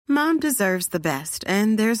Mom deserves the best,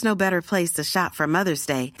 and there's no better place to shop for Mother's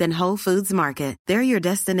Day than Whole Foods Market. They're your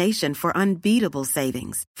destination for unbeatable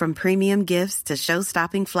savings, from premium gifts to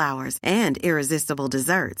show-stopping flowers and irresistible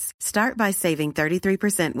desserts. Start by saving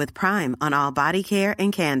 33% with Prime on all body care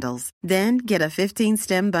and candles. Then get a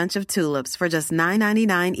 15-stem bunch of tulips for just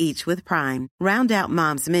 $9.99 each with Prime. Round out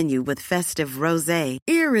Mom's menu with festive rosé,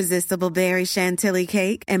 irresistible berry chantilly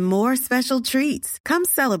cake, and more special treats. Come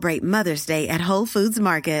celebrate Mother's Day at Whole Foods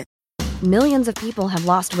Market. Millions of people have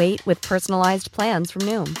lost weight with personalized plans from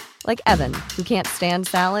Noom. Like Evan, who can't stand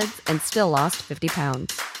salads and still lost 50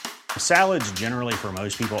 pounds. Salads generally for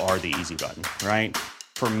most people are the easy button, right?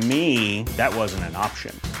 For me, that wasn't an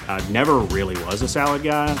option. I never really was a salad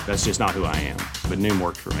guy. That's just not who I am. But Noom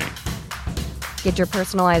worked for me. Get your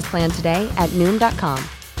personalized plan today at Noom.com.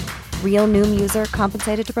 Real Noom user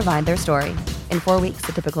compensated to provide their story. In 4 weeks,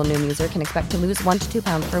 the typical Noom user can expect to lose 1 to 2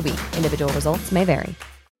 pounds per week. Individual results may vary.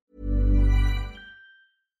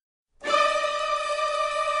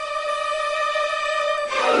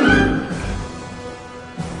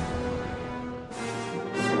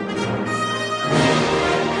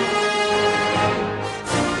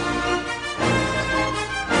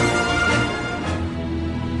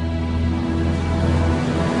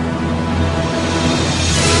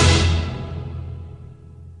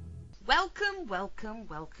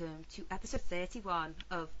 Welcome to episode 31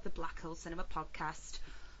 of the Black Hole Cinema Podcast.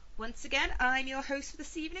 Once again, I'm your host for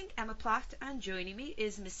this evening, Emma Platt, and joining me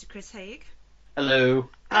is Mr. Chris Haig. Hello.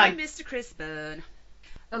 And Mr. Chris Byrne.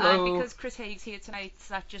 Hello. And because Chris Haig's here tonight,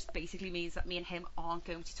 that just basically means that me and him aren't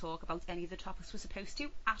going to talk about any of the topics we're supposed to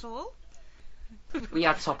at all. We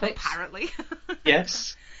have topics. Apparently.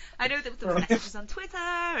 Yes. I know that there were messages on Twitter,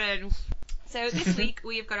 and so this week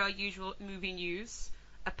we have got our usual movie news,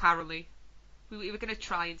 apparently. We were going to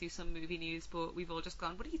try and do some movie news, but we've all just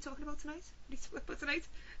gone, what are you talking about tonight? What are you talking about tonight?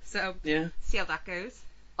 So, yeah. See how that goes.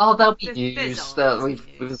 Oh, there'll be news. Then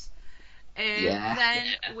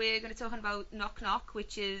we're going to talk about Knock Knock,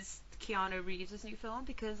 which is Keanu Reeves' new film,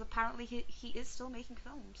 because apparently he is still making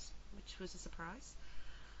films, which was a surprise.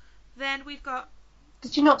 Then we've got...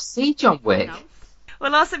 Did you not see John Wick? No.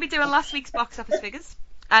 We'll also be doing last week's box office figures,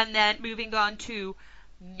 and then moving on to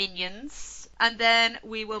Minions. And then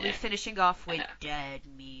we will be finishing off with Dead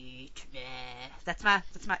Meat. That's my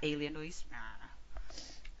alien noise.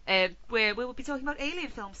 Where we will be talking about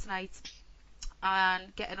alien films tonight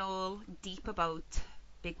and getting all deep about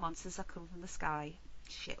big monsters that come from the sky,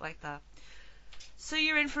 shit like that. So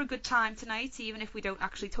you're in for a good time tonight, even if we don't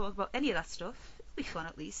actually talk about any of that stuff. It'll be fun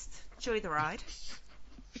at least. Enjoy the ride.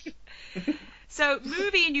 So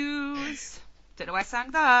movie news. Don't know why I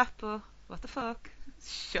sang that, but what the fuck.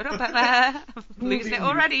 Shut up, Emma. I'm losing it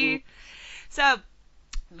already. So,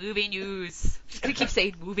 movie news. Just gonna keep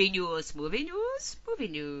saying movie news. Just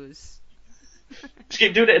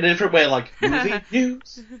keep doing it in a different way, like movie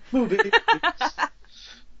news. Movie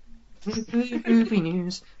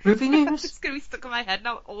news. It's gonna be stuck in my head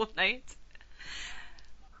now all night.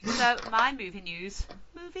 So, my movie news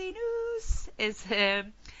is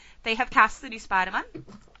they have cast the new Spider-Man.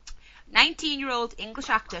 19-year-old English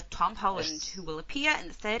actor Tom Holland, who will appear in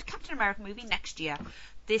the third Captain America movie next year.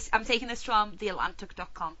 I'm taking this from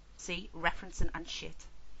theatlantic.com. See, referencing and shit,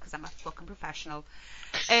 because I'm a fucking professional.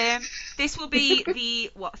 This will be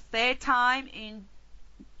the third time in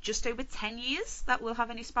just over 10 years that we'll have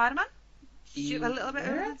a new Spider-Man. Shoot a little bit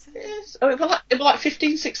over. Yes. Oh, it'll be like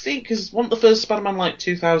 15, 16, because wasn't the first Spider-Man like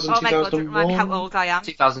 2000, oh my 2001? God, don't remind me how old I am.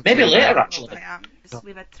 2000, maybe later, actually. I am.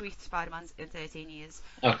 We've had 3 Spider-Mans in 13 years.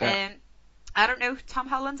 Okay. I don't know, Tom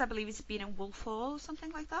Holland, I believe he's been in Wolf Hall or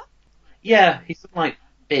something like that. Yeah, he's done like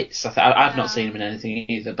bits. I've not seen him in anything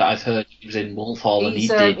either, but I've heard he was in Wolf Hall and he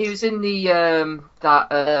did. He was in the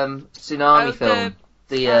tsunami film,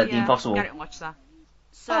 The Impossible. Get it and watch that.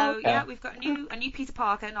 So yeah, we've got a new Peter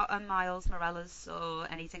Parker, not a Miles Morales or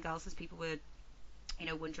anything else as people were,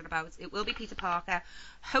 wondering about. It will be Peter Parker.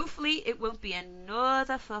 Hopefully, it won't be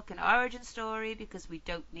another fucking origin story because we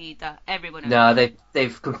don't need that. Everyone. No,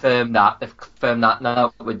 they've confirmed that.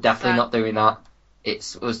 No, we're definitely not doing that.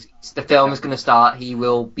 The film is going to start. He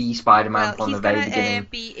will be Spider-Man from the very beginning. He's going to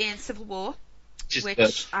be in Civil War. Which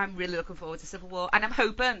good. I'm really looking forward to Civil War, and I'm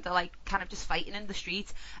hoping they're like kind of just fighting in the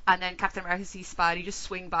street, and then Captain America sees Spidey just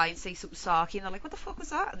swing by and say something sarky, and they're like, "What the fuck was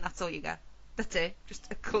that?" And that's all you get. That's it,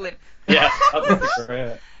 just a colour. Yeah, that'd be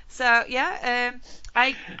great. So yeah,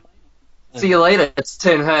 I see you later. It's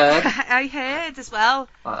Tim Hurd. I heard as well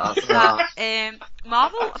that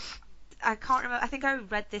Marvel. I can't remember. I think I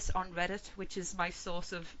read this on Reddit, which is my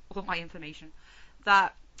source of all my information.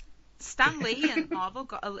 That Stan Lee and Marvel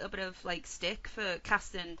got a little bit of like stick for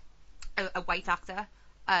casting a white actor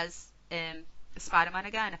as Spider-Man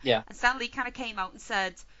again. Yeah. And Stan Lee kind of came out and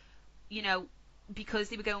said, you know, because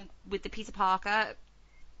they were going with the Peter Parker,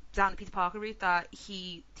 down the Peter Parker route, that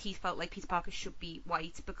he felt like Peter Parker should be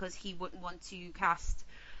white because he wouldn't want to cast,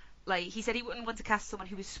 like, he said he wouldn't want to cast someone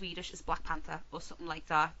who was Swedish as Black Panther or something like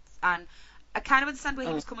that. And I kind of understand where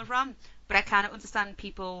he was coming from, but I kind of understand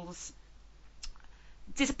people's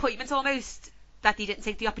disappointment almost that they didn't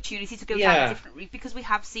take the opportunity to go down a different route, because we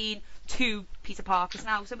have seen 2 Peter Parkers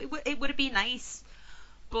now, so it would have been nice,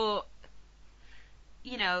 but,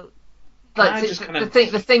 you know... Like,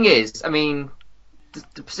 the thing is, I mean,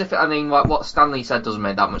 the Pacific, I mean, what Stan Lee said doesn't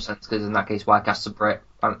make that much sense, because in that case, why cast a Brit?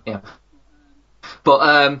 Yeah.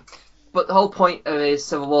 But the whole point of his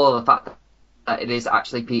Civil War, the fact that it is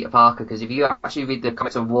actually Peter Parker, because if you actually read the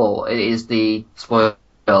comics of War, it is the spoiler.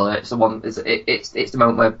 It's the one. It's the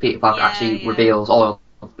moment where Peter Parker actually reveals, or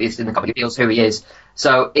it's in the comic, reveals who he is.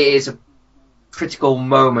 So it is a critical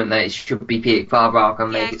moment that it should be Peter Parker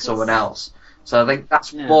and make it someone else. So I think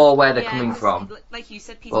that's more where they're coming from. Like you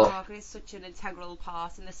said, Peter Parker is such an integral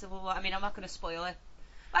part in the Civil War. I mean, I'm not going to spoil it.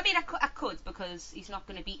 I mean, I could, because he's not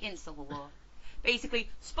going to be in Civil War. Basically,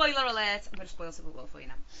 spoiler alert, I'm going to spoil Civil War for you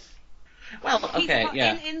now. Well,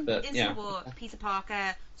 okay, In Civil War, Peter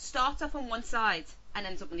Parker starts off on one side and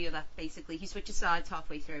ends up on the other, basically. He switches sides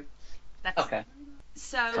halfway through. That's, okay.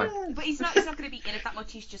 So, but he's not going to be in it that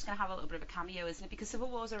much, he's just going to have a little bit of a cameo, isn't it? Because Civil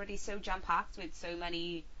War's already so jam-packed with so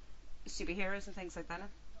many superheroes and things like that.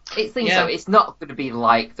 So it's not going to be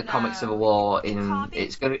like the comic Civil War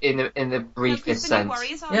it's going to in the briefest sense. The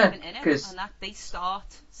Warriors aren't even in it, and that they start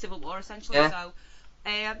Civil War essentially. So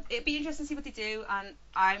it'd be interesting to see what they do, and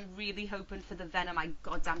I'm really hoping for the Venom I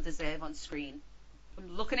goddamn deserve on screen.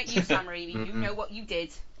 I'm looking at you, Sam Raimi. You know what you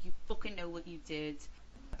did. You fucking know what you did.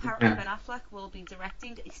 Apparently, Ben Affleck will be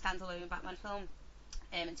directing a standalone Batman film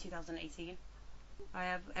in 2018. I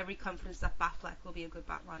have every confidence that Batfleck will be a good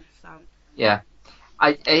Batman. So yeah,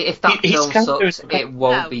 if that film sucks, it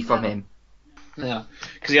won't be from him. Yeah,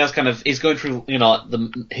 because he's going through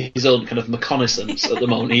his own kind of reconnaissance at the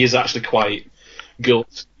moment. He is actually quite good.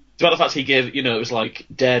 It's about the fact he gave it was like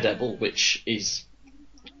Daredevil, which is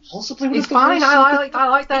possibly it's fine. I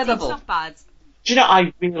like Daredevil. It's not bad. Do you know,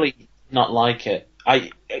 I really not like it.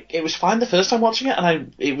 It was fine the first time watching it,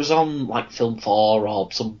 and it was on like Film 4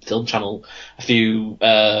 or some film channel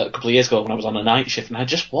a couple of years ago when I was on a night shift, and I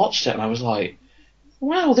just watched it and I was like,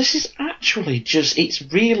 wow, this is actually it's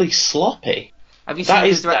really sloppy. Have you seen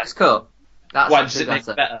the director's cut? That's why does it make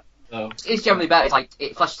it better? It's generally better. It's like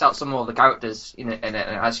it fleshes out some more of the characters in it, and it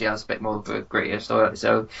actually has a bit more of a grittier story.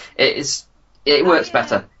 So it works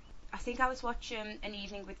better. I think I was watching An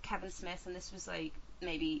Evening with Kevin Smith, and this was like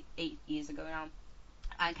maybe 8 years ago now.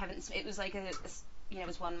 And Kevin Smith, it was like it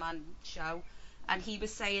was one man show, and he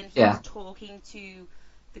was saying he was talking to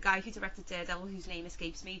the guy who directed Daredevil, whose name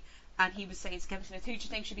escapes me, and he was saying to Kevin Smith, who do you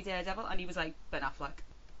think should be Daredevil? And he was like, Ben Affleck.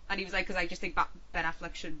 And he was like, because I just think Ben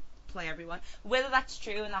Affleck should play everyone. Whether that's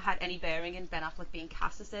true and that had any bearing in Ben Affleck being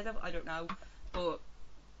cast as Daredevil, I don't know, but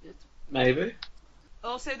maybe.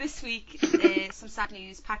 Also this week, some sad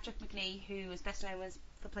news. Patrick Macnee, who is best known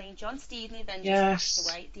for playing John Steed in the Avengers, passed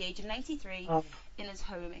away at the age of 93 in his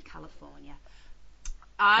home in California.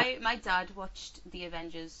 My dad watched the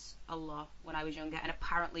Avengers a lot when I was younger, and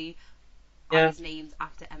apparently I was named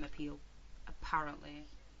after Emma Peel. Apparently.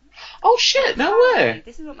 Oh shit, no way!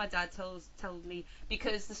 This is what my dad told me,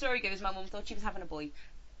 because the story goes my mum thought she was having a boy,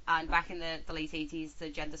 and back in the late 80s the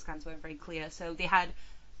gender scans weren't very clear, so they had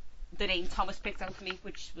the name Thomas picked out for me,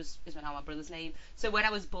 which is now my brother's name. So when I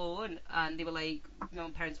was born, and they were like, my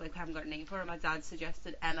parents were like, we haven't got a name for her, my dad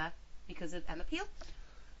suggested Emma because of Emma Peel.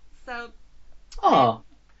 So,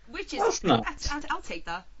 which is nice. I'll take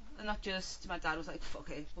that. And not just my dad was like, fuck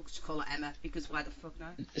it, we'll just call her Emma, because why the fuck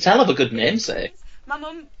not? It's a hell of a good namesake. My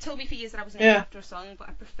mum told me for years that I was named after a song, but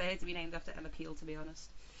I prefer to be named after Emma Peel, to be honest.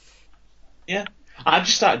 Yeah. I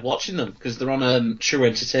just started watching them because they're on True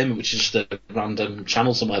Entertainment, which is just a random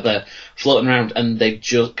channel somewhere. They're floating around, and they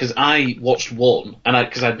just, because I watched one, and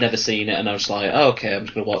because I'd never seen it, and I was like, oh, okay, I'm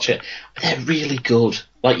just going to watch it. They're really good.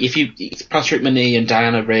 Like, it's Patrick Macnee and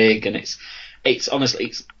Diana Rigg, and it's honestly,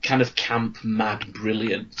 it's kind of camp mad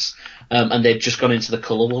brilliance. And they've just gone into the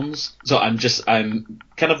colour ones. So I'm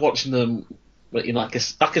kind of watching them, like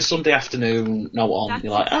a Sunday afternoon, on.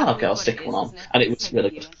 You're like, oh, okay, I'll stick one on. And it was really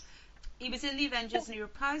good. He was in The Avengers, and he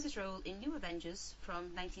reprised his role in New Avengers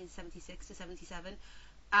from 1976 to 77,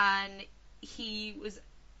 and he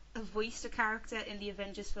voiced a character in the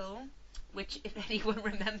Avengers film, which, if anyone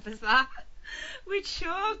remembers that, with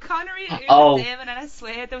Sean Connery and Uma Thurman, and I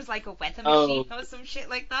swear there was like a weather machine or some shit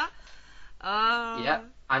like that. Yeah,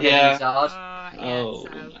 I know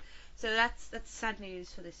that yet. So that's sad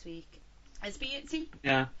news for this week. It's been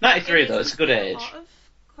 93 though. It's a good age. A lot of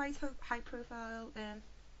quite high profile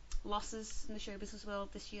losses in the show business world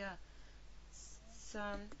this year. So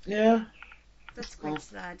that's quite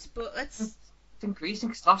sad. But it's increasing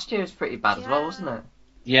because last year was pretty bad as well, wasn't it?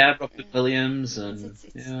 Yeah, Robert Williams and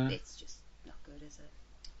it's just not good, is it?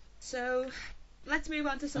 So let's move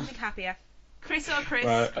on to something happier. Chris A or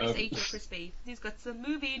Chris B, who's got some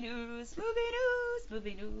movie news.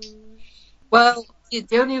 Well,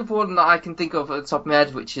 the only one that I can think of at the top of my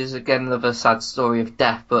head, which is again another sad story of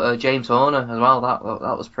death, but James Horner as well. That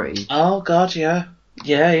was pretty. Oh God, yeah,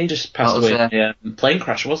 he just passed away. Yeah, plane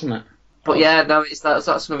crash, wasn't it? But yeah, no, that's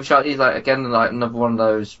another shot. He's like another one of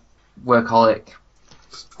those workaholic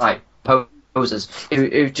posers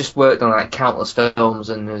who just worked on countless films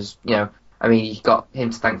and has I mean, you got him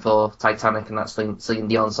to thank for Titanic and that Celine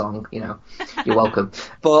Dion song. You're welcome.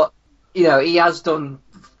 But he has done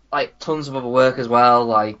tons of other work as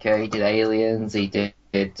well. He did Aliens, he did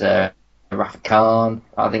Wrath of Khan.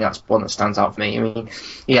 I think that's one that stands out for me. I mean,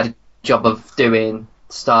 he had a job of doing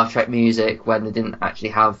Star Trek music when they didn't actually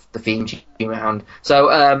have the theme tune around.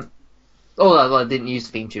 So, they didn't use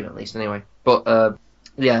the theme tune at least anyway. But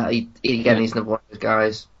he's another one of those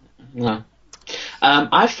guys. Yeah.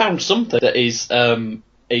 I found something that is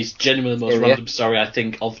genuinely the most random story I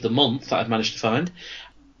think of the month that I've managed to find.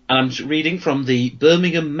 And I'm reading from the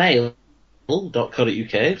Birmingham Mail.co.uk,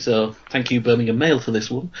 so thank you Birmingham Mail for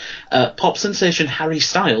this one. Pop sensation Harry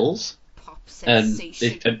Styles. Pop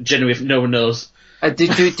sensation. Genuinely, if no one knows.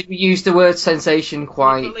 Did we use the word sensation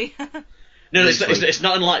quite... No, it's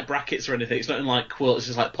not in brackets or anything. It's not in quotes.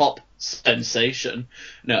 It's just pop sensation.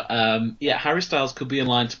 No, Harry Styles could be in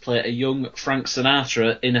line to play a young Frank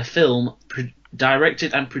Sinatra in a film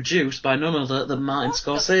directed and produced by none other than Martin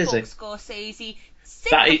Scorsese. The fuck, Scorsese?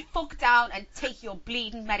 Sit the fuck down and take your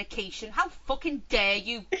bleeding medication. How fucking dare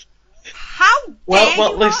you? How dare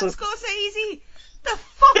you, Martin Scorsese? The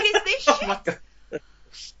fuck is this shit?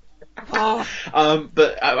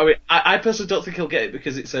 But I personally don't think he'll get it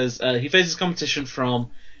because it says he faces competition from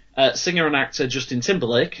singer and actor Justin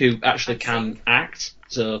Timberlake, who actually can act,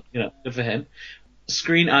 so good for him.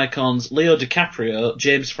 Screen icons Leo DiCaprio,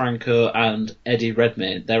 James Franco, and Eddie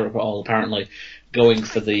Redmayne. They're all apparently going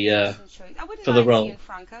for the role. Seeing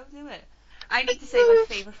Franco do it. I need to say my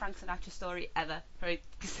favourite Frank Sinatra story ever. Right,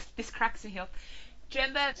 this cracks me up. Do you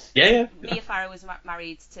remember? Mia Farrow was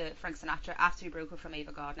married to Frank Sinatra after he broke up from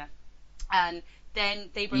Ava Gardner. And then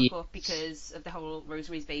they broke up because of the whole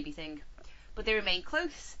Rosemary's Baby thing. But they remained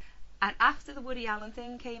close. And after the Woody Allen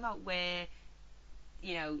thing came out where,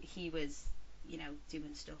 he was,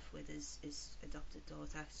 doing stuff with his adopted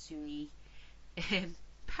daughter, Suni,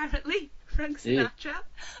 apparently Frank Sinatra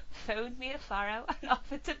phoned Mia Farrow and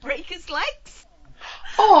offered to break his legs.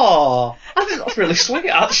 Oh, I think that's really sweet,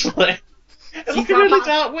 actually. It's a really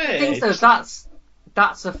dark way. I think so.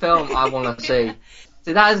 That's a film I want to see.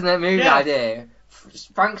 So that isn't a movie idea.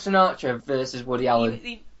 Frank Sinatra versus Woody Allen.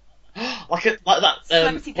 Like that. What was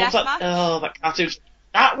that? Oh, that cartoon.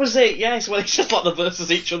 That was it. Yes, when it's just the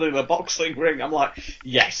versus each other in a boxing ring. I'm like,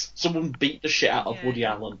 yes, someone beat the shit out of Woody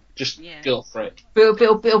Allen. Just go for it. But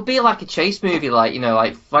it'll be like a chase movie,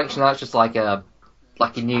 Frank Sinatra's like a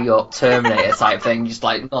New York Terminator type thing, just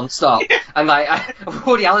non-stop. And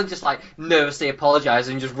Woody Allen just nervously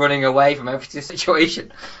apologising and just running away from every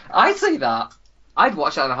situation. I'd see that. I'd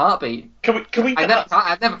watch that in a heartbeat. Can we? I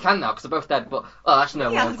never can now because they're both dead. But actually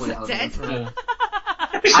no, Woody Allen's dead.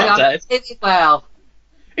 He's not dead. Well,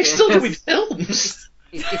 he's still doing films.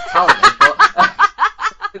 He's talented,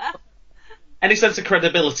 but any sense of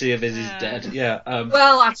credibility of his is dead. Yeah.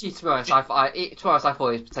 Well, actually, to be honest, I thought he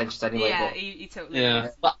was pretentious anyway. Yeah, but he totally. Yeah,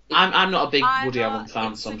 but I'm not a big Woody Allen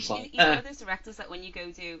fan, so I'm just one of those directors that when you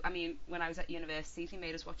go to, when I was at university, he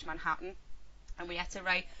made us watch Manhattan, and we had to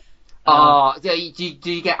write. Do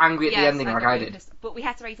you get angry at the ending like I did? But we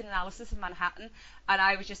had to write an analysis of Manhattan, and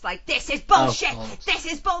I was just like, this is bullshit! This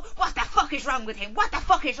is what the fuck is wrong with him? What the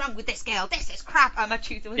fuck is wrong with this girl? This is crap! And my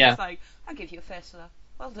tutor was just like, I'll give you a first for that.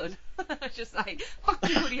 Well done. I was just like, fuck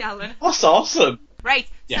you, Woody Allen. That's awesome! Right,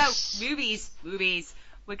 yes. So, movies.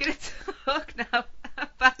 We're going to talk now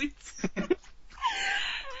about...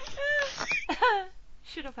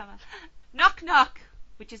 Shut up, Emma. Knock Knock.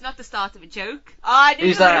 Which is not the start of a joke. Oh, I knew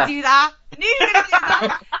you were going to do that.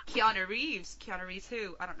 Keanu Reeves. Keanu Reeves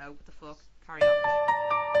who? I don't know. What the fuck? Carry on.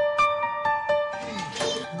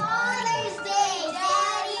 Father's Day,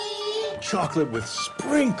 Daddy. Chocolate with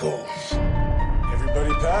sprinkles.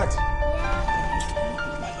 Everybody packed? Yeah.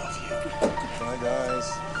 I love you. Bye, guys.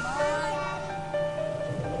 Bye.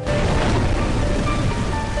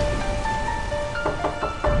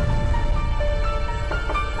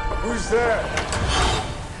 there?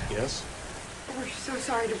 Yes? We're so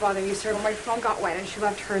sorry to bother you, sir, but my phone got wet and she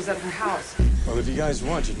left hers at her house. Well, if you guys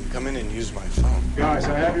want, you can come in and use my phone. Guys,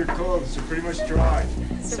 I have your clothes. They're pretty much dry.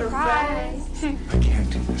 Surprise! I can't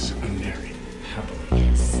do this. I'm married. Happily.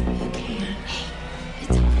 Yes, you can.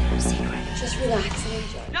 It's all in our secret. Just relax and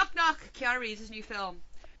enjoy. Knock Knock, Keanu Reeves' new film.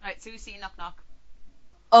 Right, so we've seen Knock Knock.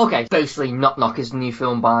 Okay, basically, Knock Knock is a new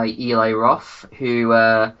film by Eli Roth, who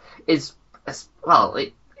is, well,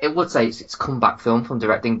 it would say it's a comeback film from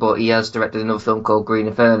directing, but he has directed another film called Green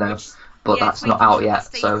Inferno, but Yeah, that's it's not waiting out for yet. the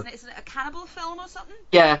States, So isn't it a cannibal film or something?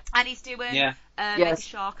 yeah, And he's doing like a Yes.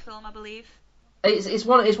 shark film, I believe. it's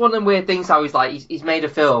one of them weird things how he's made a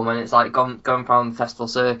film and it's like gone from the festival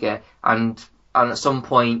circuit, and at some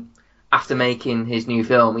point after making his new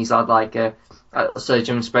film, he's had like a surge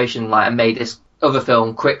of inspiration, like, and made this other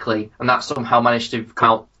film quickly, and that somehow managed to come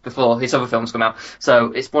out before his other films come out.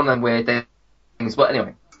 So it's one of them weird things. But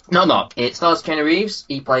anyway, Knock. It stars Keanu Reeves.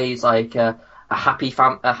 He plays like a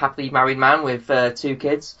happily married man with 2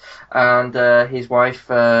 kids, and his wife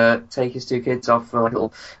take his 2 kids off for like a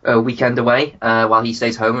little weekend away while he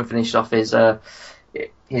stays home and finishes off his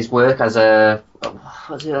work as a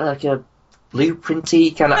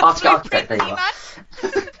blueprinty kind of architect. There you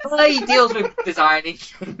are. He deals with designing.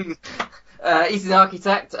 He's an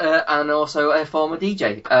architect and also a former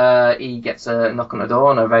DJ. He gets a knock on the door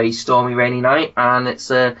on a very stormy, rainy night, and it's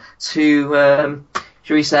 2, shall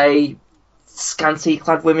we say, scantily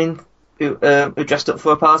clad women who dressed up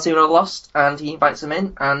for a party and are lost, and he invites them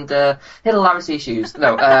in, and hilarity issues.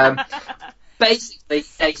 No, basically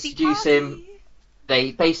they seduce him.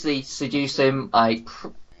 They basically seduce him, like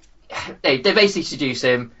they basically seduce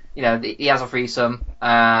him. You know, he has a threesome,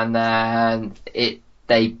 and then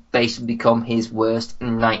they basically become his worst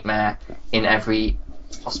nightmare in every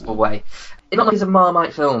possible way. It's not like it's a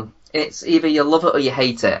Marmite film. It's either you love it or you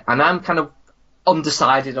hate it, and I'm kind of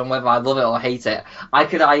undecided on whether I love it or hate it. I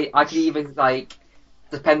could even, like,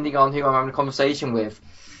 depending on who I'm having a conversation with,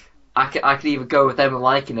 I could either go with them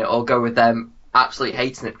liking it or go with them absolutely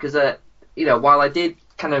hating it, because you know, while I did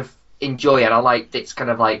kind of enjoy it, I liked its kind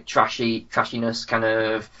of like trashiness, kind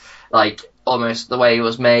of like almost the way it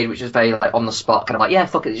was made, which was very like on the spot, kind of like, yeah,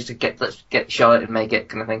 fuck it, let's get shot and make it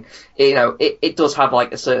kind of thing. You know, it does have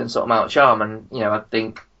like a certain sort of amount of charm, and you know, I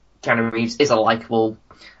think Keanu Reeves is a likable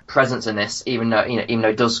presence in this, even though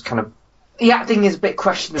it does kind of, the acting is a bit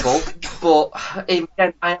questionable, but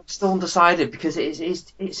again, I am still undecided, because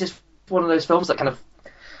it's just one of those films that kind of,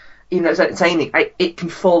 even though it's entertaining, it can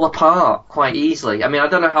fall apart quite easily. I mean, I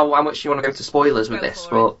don't know how much you want to go to spoilers with this,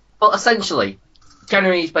 but essentially, Keanu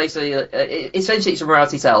Reeves basically, essentially it's a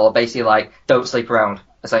morality tale, or basically like, don't sleep around,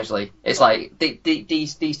 essentially. It's like,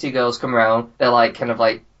 these 2 girls come around, they're like, kind of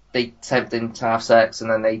like, they tempt him to have sex,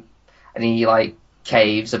 and he like,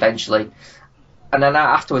 caves eventually. And then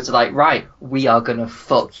afterwards they're like, right, we are gonna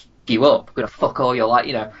fuck you up. We're gonna fuck all your life,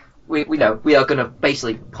 you know. We are gonna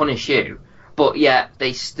basically punish you. But yet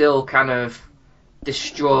they still kind of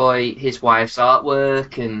destroy his wife's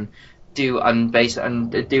artwork and do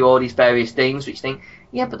all these various things, which you think,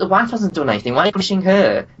 yeah, but the wife hasn't done anything. Why are you punishing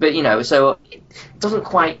her? But you know, so it doesn't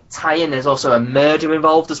quite tie in. There's also a murder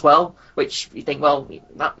involved as well, which you think, well,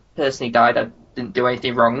 that person who died, I didn't do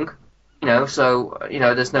anything wrong. You know, so, you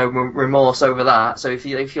know, there's no remorse over that. So if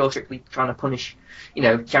you're strictly trying to punish, you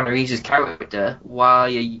know, Keanu Reeves' character,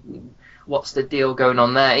 what's the deal going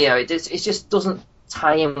on there? You know, it just doesn't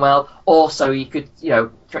tie in well. Also, you could, you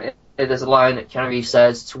know, there's a line that Keanu Reeves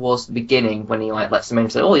says towards the beginning when he like lets them in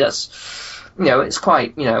and say, oh, yes, you know, it's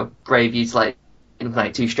quite, you know, brave you to like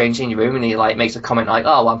 2 strangers in your room, and he like makes a comment like,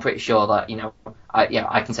 oh, well, I'm pretty sure that, you know,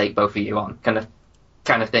 I can take both of you on, kind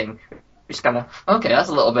of thing. Just kind of, okay, that's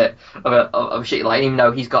a little bit of a shitty line, even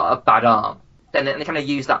though he's got a bad arm. Then they kind of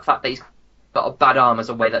use that fact that he's got a bad arm as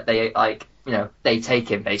a way that they, like, you know, they take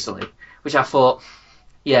him, basically. Which I thought,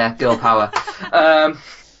 yeah, girl power. I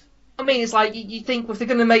mean, it's like, you think, if they're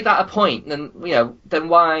going to make that a point, then, you know, then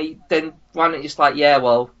why not just like, yeah,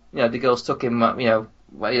 well, you know, the girls took him, you know,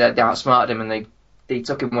 they outsmarted him, and they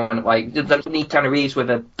took him one, like, they don't need Keanu Reeves with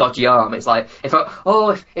a dodgy arm. It's like,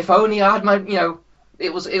 if only I had my, you know,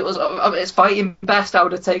 it's fighting best, I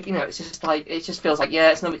would have taken, you know, it's just like, it just feels like, yeah,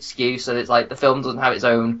 it's no excuse, and it's like the film doesn't have its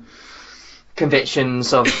own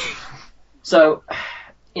convictions of, so,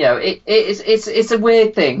 you know, it's a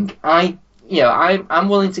weird thing. I'm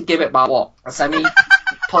willing to give it about a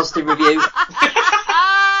semi-positive review.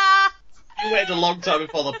 You waited a long time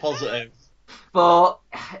before the positives. But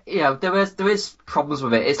you know, there is problems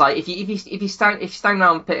with it. It's like if you stand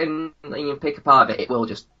around and pick apart of it, it will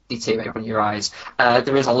just deteriorate on your eyes.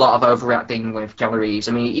 There is a lot of overreacting with Keanu Reeves.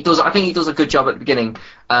 I mean, I think he does a good job at the beginning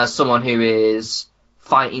as someone who is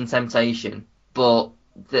fighting temptation, but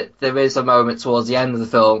there is a moment towards the end of the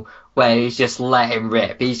film where he's just let him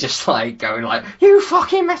rip. He's just like going like, "You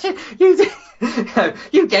fucking mess it, you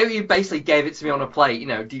basically gave it to me on a plate. You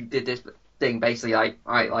know, you did this thing basically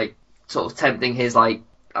like sort of tempting his like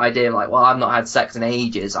idea like, well, I've not had sex in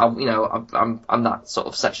ages. I'm that sort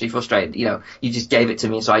of sexually frustrated. You know, you just gave it to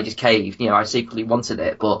me, so I just caved. You know, I secretly wanted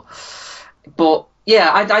it, but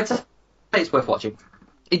yeah, I'd say it's worth watching.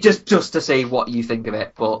 It just to see what you think of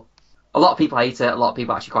it, but. A lot of people hate it. A lot of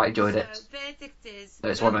people actually quite enjoyed it. So, verdict is, So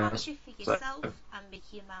it's go one of watch those. it for yourself and make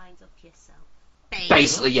your mind up yourself.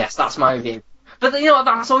 Basically, yes, that's my review. But you know what,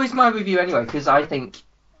 that's always my review anyway, because I think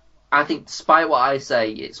despite what I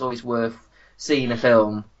say, it's always worth seeing a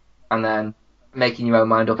film and then making your own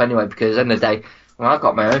mind up anyway, because at the end of the day, well, I've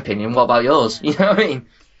got my own opinion, what about yours? You know what I mean?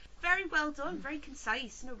 Very well done, very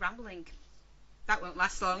concise, no rambling. That won't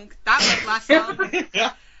last long. That won't last long.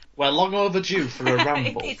 Yeah. We're long overdue for a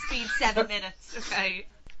ramble. It's been 7 minutes, okay.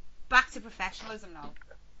 Back to professionalism now.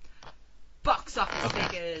 Box office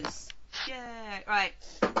figures. Yeah, right.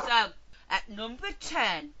 So, at number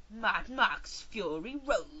 10, Mad Max Fury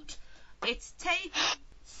Road. It's taken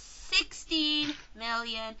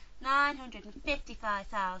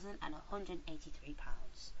 £16,955,183,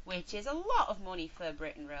 which is a lot of money for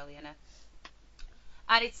Britain, really, innit?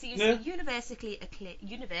 And it seems to be universally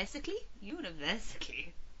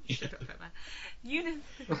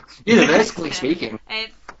Universally speaking.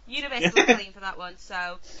 Universal acclaim for that one,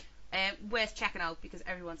 so worth checking out because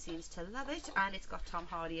everyone seems to love it, and it's got Tom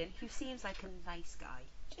Hardy in, who seems like a nice guy.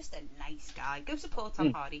 Just a nice guy. Go support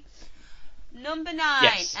Tom Hardy. Number 9,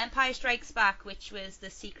 Yes. Empire Strikes Back, which was the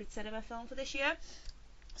secret cinema film for this year.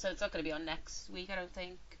 So it's not going to be on next week, I don't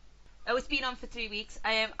think. Oh, it's been on for 3 weeks.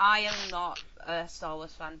 I am not a Star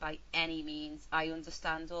Wars fan by any means. I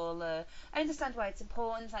understand I understand why it's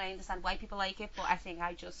important, and I understand why people like it, but I think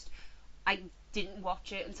I didn't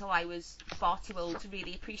watch it until I was far too old to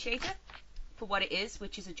really appreciate it for what it is,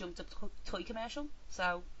 which is a jumped up toy commercial.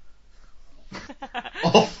 So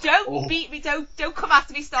don't beat me. Don't come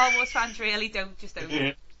after me, Star Wars fans. Really, don't.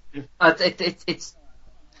 It's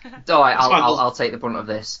alright. I'll take the brunt of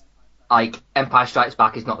this. Like, Empire Strikes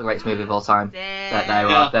Back is not the greatest movie of all time.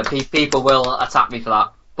 People will attack me for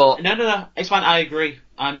that. But No, it's fine. I agree.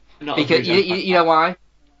 I'm not. Because you know why?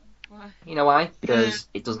 You know why? Because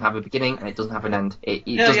it doesn't have a beginning and it doesn't have an end. It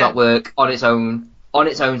does not work on its own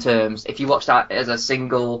terms. If you watch that as a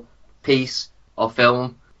single piece of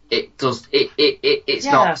film, it's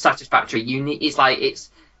not satisfactory. It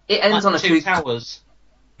ends on a Two Towers.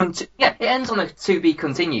 It ends on a to be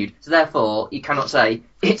continued. So therefore, you cannot say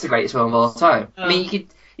it's the greatest film of all time. I mean, you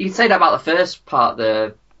could say that about the first part,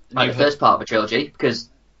 the first part of the trilogy, because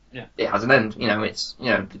it has an end. You know,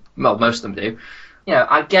 most of them do. You know,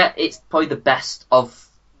 I get it's probably the best of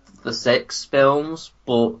the 6 films,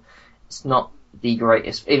 but it's not the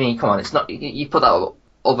greatest. I mean, come on, it's not. You put that with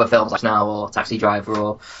other films like Now or Taxi Driver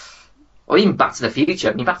or even Back to the Future.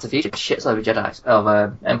 I mean, Back to the Future shits over Jedi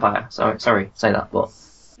of Empire. Sorry, say that, but.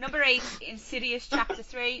 Number 8, Insidious Chapter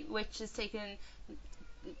 3, which has taken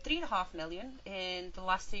 $3.5 million in the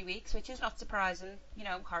last 3 weeks, which is not surprising. You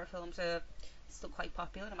know, horror films are still quite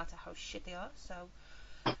popular, no matter how shit they are. So,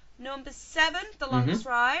 number 7, The Longest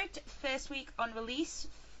Ride, first week on release,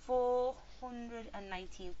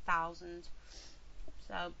 419,000.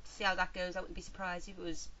 So, see how that goes. I wouldn't be surprised if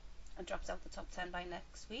it drops out the top 10 by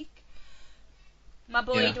next week. My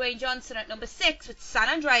boy Dwayne Johnson at number 6 with San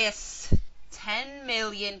Andreas. 10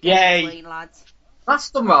 million gasoline, lads.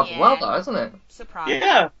 That's done rather well, though, isn't it? Surprise.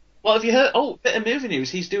 Yeah. Well, have you heard? Oh, bit of movie news.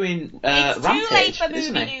 He's doing it's Rampage, too late for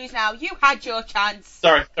movie news now. You had your chance.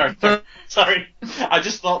 Sorry. I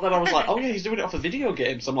just thought that I was like, oh yeah, he's doing it off a video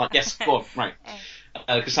game. So I'm like, yes, go on, right.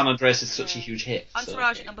 Because San Andreas is such a huge hit.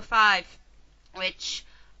 Entourage at number 5, which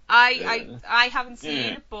I haven't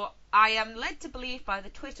seen, but I am led to believe by the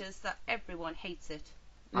Twitters that everyone hates it.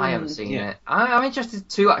 I haven't seen it. I'm interested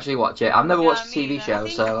to actually watch it. I've never watched the TV show,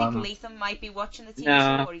 so. I think Lethan might be watching the TV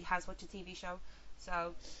show, or he has watched a TV show.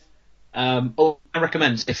 So. I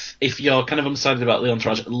recommend if you're kind of undecided about the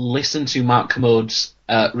Entourage, listen to Mark Commode's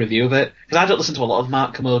review of it, because I don't listen to a lot of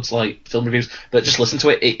Mark Commode's like film reviews, but just listen to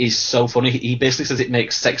it. It is so funny. He basically says it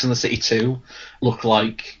makes Sex and the City 2 look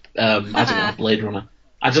like I don't know, Blade Runner.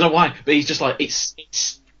 I don't know why, but he's just like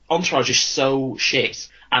it's Entourage is so shit.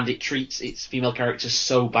 And it treats its female characters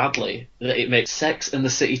so badly that it makes Sex and the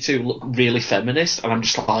City 2 look really feminist, and I'm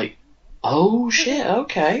just like, oh shit,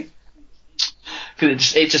 okay.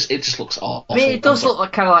 Because it just looks awful. I mean, it does look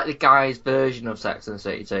like kind of like the guy's version of Sex and the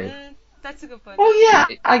City too. That's a good point. Oh yeah,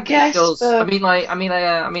 I guess. It does. I mean,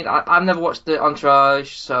 I've never watched the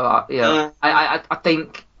Entourage, so I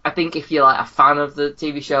think if you're like a fan of the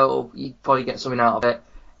TV show, you probably get something out of it.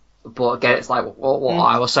 But again, it's like what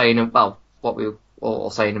I was saying. Well, what we were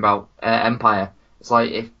all saying about Empire. It's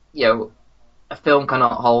like if a film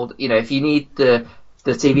cannot hold. If you need the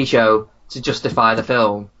TV show to justify the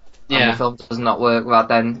film, and the film does not work, well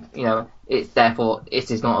then it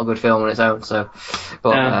is not a good film on its own. So,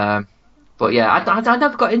 but yeah, I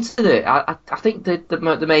never got into it. I think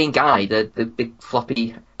the main guy, the big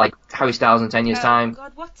floppy like Harry Styles in 10 years time.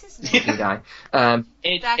 God, what's his name? Guy.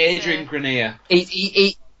 Adrian Grenier.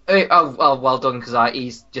 Well done, because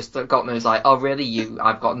he's just got me. It's like, oh really? You've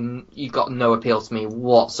got no appeal to me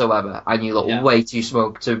whatsoever, and you look way too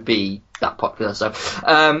smug to be that popular. So,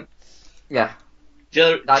 yeah. Do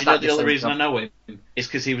you know the only reason I know him is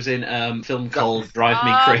because he was in a film called Drive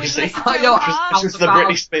Me Crazy. Which was the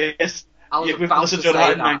Britney Spears. With Melissa Joan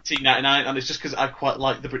Hart in 1999, and it's just because I quite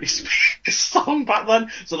liked the Britney Spears song back then.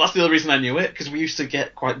 So that's the only reason I knew it, because we used to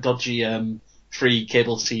get quite dodgy free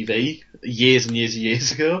cable TV years and years and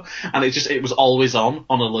years ago, and it was always on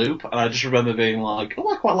a loop, and I just remember being like,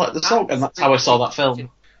 oh, I quite like the song, and that's how I saw that film.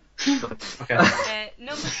 Okay.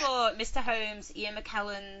 Number 4, Mr. Holmes, Ian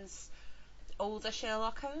McKellen's older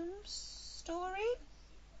Sherlock Holmes story.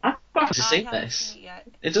 I've got to see this.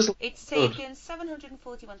 It does look It's good. taken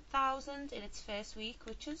 741,000 in its first week,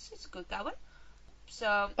 which is good going.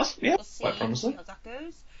 So we'll see how that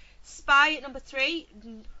goes. Spy at number 3,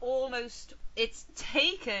 it's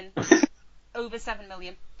taken over 7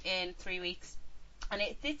 million in 3 weeks, and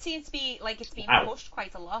it did seem to be like it's been pushed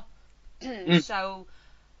quite a lot. So,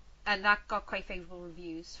 and that got quite favourable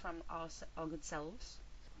reviews from our good selves.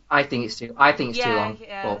 I think it's too long.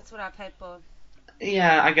 Yeah, that's what I've heard, but.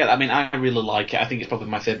 Yeah, I get it. I mean, I really like it. I think it's probably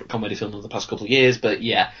my favourite comedy film of the past couple of years, but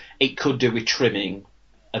yeah, it could do with trimming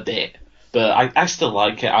a bit. But I still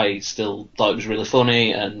like it. I still thought it was really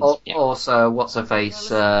funny. And also, what's her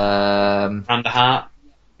face? Amanda Hart.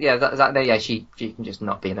 Yeah, she can just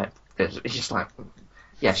not be in it. It's just like,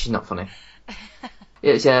 yeah, she's not funny.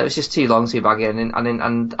 It's just too long, too baggy, and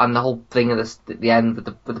the whole thing at the end with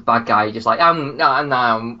the bad guy, just like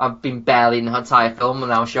I've been barely in the entire film, and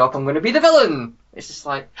now show up, I'm going to be the villain. It's just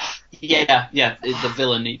like, yeah, the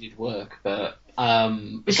villain needed work, but it's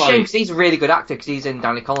a shame because he's a really good actor, because he's in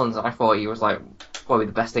Danny Collins, and I thought he was like probably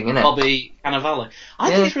the best thing in it. Bobby Cannavale. I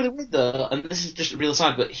think it's really weird though, and this is just a real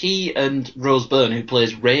aside, but he and Rose Byrne, who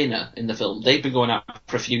plays Raina in the film, they've been going out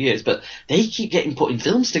for a few years, but they keep getting put in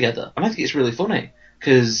films together, and I think it's really funny.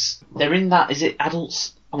 Because they're in that, is it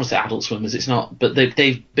Adults? I want to say Adult Swimmers, it's not, but they've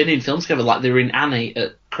been in films together, like they were in Annie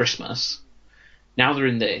at Christmas. Now they're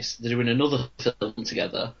in this, they're doing another film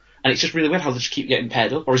together, and it's just really weird how they just keep getting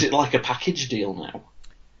paired up, or is it like a package deal now?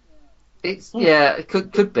 Yeah, it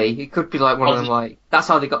could be. It could be like one of them, like, that's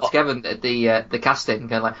how they got together, the casting,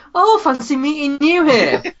 going like, oh, fancy meeting you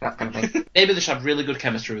here, that kind of thing. Maybe they should have really good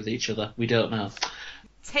chemistry with each other, we don't know.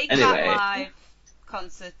 That Live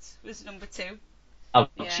concert was number 2. Oh,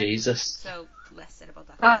 Jesus. So, less said about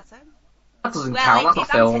that. That doesn't count, that's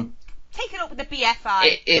a film. Take it up with the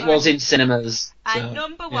BFI. It was in cinemas. And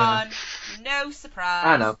number 1, no surprise,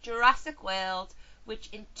 I know. Jurassic World, which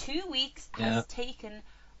in 2 weeks has taken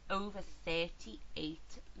over 38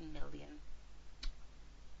 million.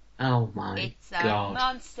 Oh my God. It's a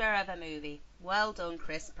monster of a movie. Well done,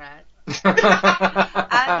 Chris Pratt.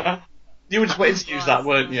 You were just waiting to use that,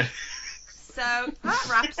 weren't you? So, that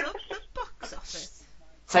wraps up the box office.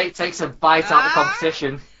 Takes a bite out of the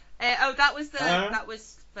competition. That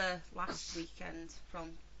was for last weekend, from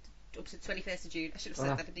up to 21st of June. I should have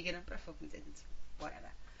said that at the beginning, but I fucking didn't. Whatever.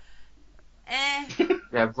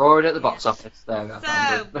 Yeah, roaring at the box office there.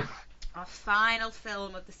 So, our final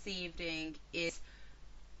film of this evening is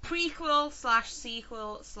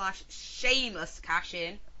prequel/sequel/shameless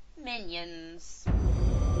cash-in, Minions.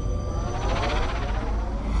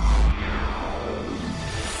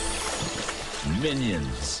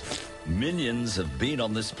 Minions. Minions have been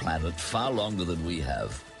on this planet far longer than we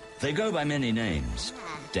have. They go by many names.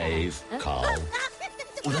 Dave, Carl.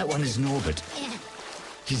 Oh, that one is Norbert.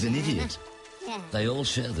 He's an idiot. They all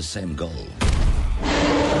share the same goal.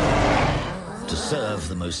 To serve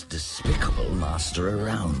the most despicable master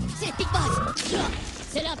around. C'est Big Boss.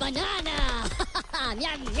 C'est la banana.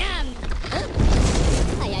 Miam, miam.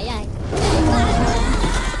 Aïe, aïe, aïe.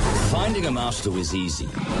 Finding a master was easy.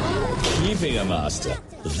 Keeping a master,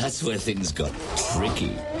 that's where things got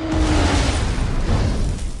tricky.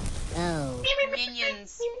 Oh.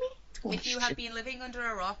 Minions. If you have been living under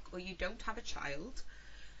a rock or you don't have a child,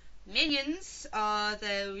 Minions are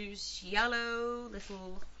those yellow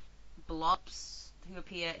little blobs who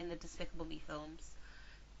appear in the Despicable Me films.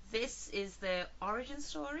 This is the origin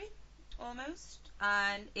story, almost,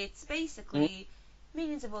 and it's basically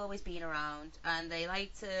Minions have always been around, and they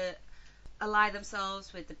like to ally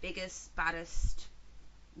themselves with the biggest, baddest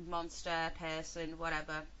monster, person,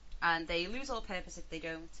 whatever, and they lose all purpose if they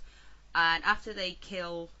don't. And after they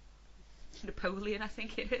kill Napoleon, I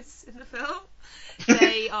think it is, in the film,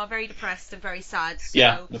 they are very depressed and very sad. So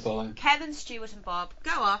yeah, Napoleon. Kevin, Stuart and Bob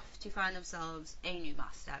go off to find themselves a new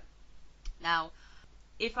master. Now,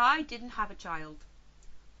 if I didn't have a child,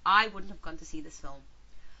 I wouldn't have gone to see this film.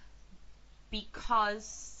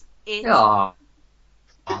 Because it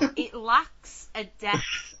lacks a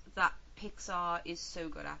depth that Pixar is so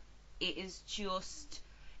good at. It is just...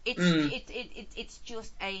 It's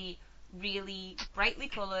just a really brightly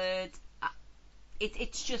coloured...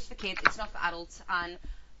 It's just for kids, it's not for adults, and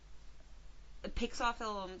Pixar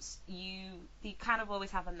films, they kind of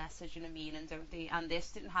always have a message and a meaning, don't they? And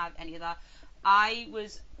this didn't have any of that. I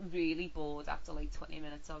was really bored after like 20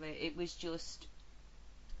 minutes of it. It was just...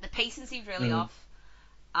 The pacing seemed really off,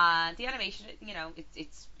 and the animation, you know,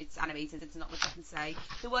 it's animated, it's not much I can say.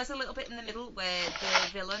 There was a little bit in the middle where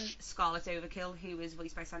the villain, Scarlet Overkill, who is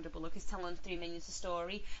voiced by Sandra Bullock, is telling Three Minions a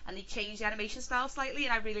story, and they changed the animation style slightly,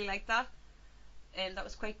 and I really liked that. And that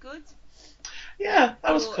was quite good. Yeah,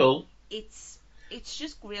 that was cool. It's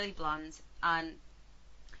just really bland, and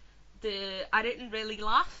I didn't really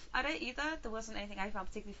laugh at it either. There wasn't anything I found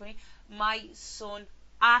particularly funny. My son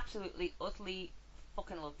absolutely, utterly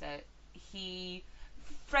fucking loved it.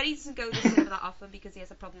 Freddie doesn't go to the cinema that often because he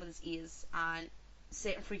has a problem with his ears, and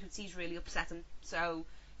certain frequencies really upset him, so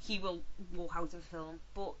he will walk out of the film.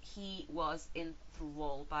 But he was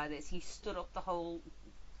enthralled by this. He stood up the whole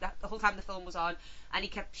time the film was on, and he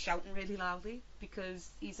kept shouting really loudly because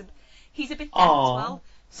he's a bit deaf as well.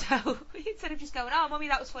 So instead of just going, "Oh, Mummy,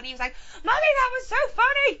 that was funny," he was like, "Mummy, that was so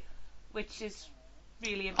funny," which is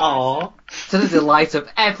really embarrassing. To the delight of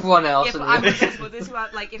everyone else. Yeah, but I'm one of those mothers who are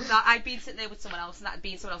like, if that I'd been sitting there with someone else and that had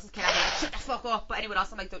been someone else's kid, I'd be like, "Shut the fuck up!" But anyone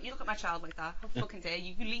else, I'm like, "Don't you look at my child like that? How fucking dare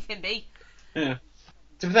you? You leave him be." Yeah.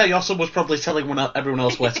 To be fair, your son was probably telling everyone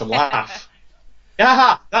else where to laugh.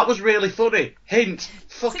 Yeah, that was really funny. Hint,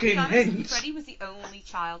 fucking hint. Freddie was the only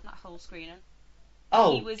child in that whole screening.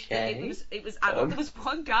 Oh, it was adult. There was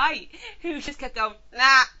one guy who just kept going,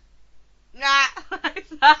 nah, like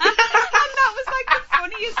that. And that was like the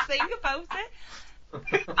funniest thing about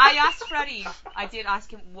it. I did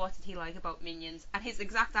ask him what did he like about Minions, and his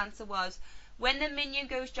exact answer was, when the Minion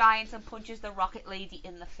goes giant and punches the Rocket Lady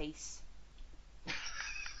in the face.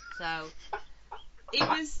 So, it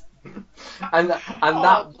was... And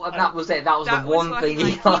that was it. That was the one thing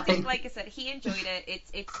he liked. Like I said, he enjoyed it.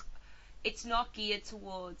 It's not geared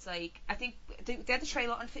towards, like, I think they had the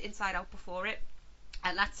trailer on for Inside Out before it,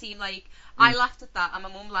 and that seemed like I laughed at that, and my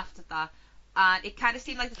mum laughed at that, and it kind of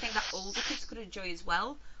seemed like the thing that older kids could enjoy as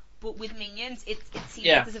well. But with Minions, it seems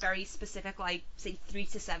like there's a very specific, like, say 3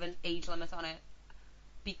 to 7 age limit on it,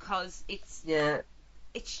 because it's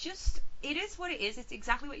just, it is what it is. It's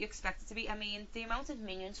exactly what you expect it to be. I mean, the amount of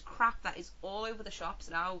Minions crap that is all over the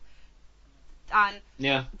shops now, and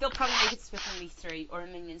they'll probably make it Despicable Me 3 or a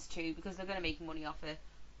Minions 2 because they're going to make money off it.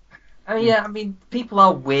 I mean, people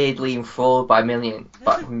are weirdly enthralled by Minions.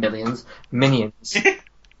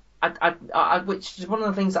 Which is one of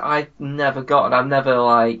the things that I've never got, and I've never,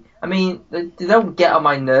 like... I mean, they don't get on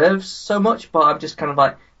my nerves so much, but I'm just kind of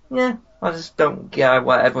like, yeah, I just don't get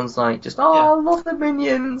why everyone's like, just, I love the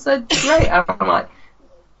Minions, they're great. And I'm like,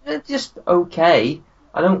 they're just okay.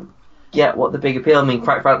 I don't get what the big appeal... I mean,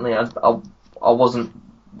 quite frankly, I wasn't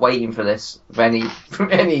waiting for this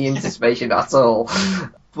from any anticipation at all.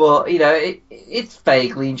 But, you know, it's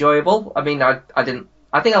vaguely enjoyable. I mean, I think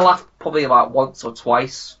I laughed probably about once or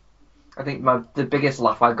twice. I think the biggest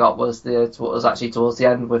laugh I got was actually towards the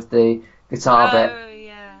end with the guitar bit. Oh,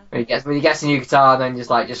 yeah. When he gets a new guitar and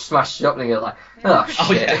then just smashes it up and you're like, oh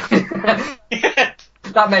shit. Yeah.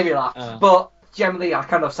 That made me laugh. But generally, I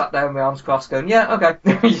kind of sat there with my arms crossed going, yeah, okay.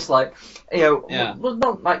 Just like, you know,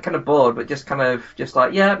 not like kind of bored, but just kind of just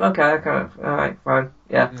like, yeah, okay, kind of, alright, fine,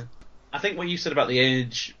 yeah. I think what you said about the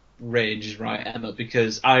age range is right, Emma,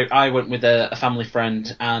 because I went with a family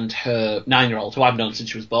friend and her 9-year-old, who I've known since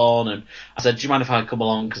she was born, and I said, do you mind if I come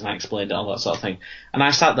along, because I explained it, all that sort of thing. And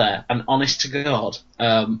I sat there, and honest to God,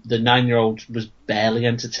 the 9-year-old was barely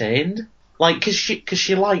entertained. Like, cause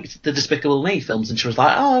she liked the Despicable Me films, and she was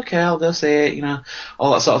like, oh, okay, I'll go see it, you know,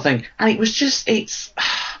 all that sort of thing. And it was just,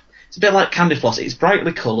 It's a bit like Candy Floss. It's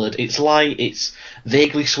brightly coloured, it's light, it's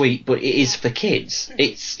vaguely sweet, but it is for kids.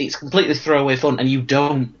 It's completely throwaway fun, and you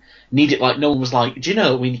don't need it. Like, no one was like, do you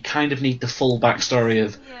know, we kind of need the full backstory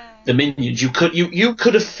of the Minions. You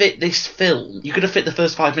could have fit this film, you could have fit the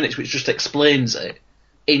first 5 minutes, which just explains it,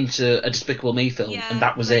 into a Despicable Me film, and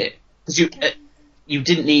that was it. Because you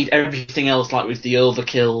didn't need everything else, like with the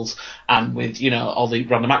overkills and with, all the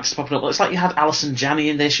random actors popping up. It's like you had Alison Janney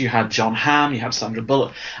in this, you had John Hamm, you had Sandra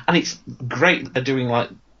Bullock, and it's great that they're doing, like,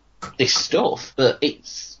 this stuff, but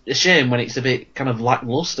it's a shame when it's a bit kind of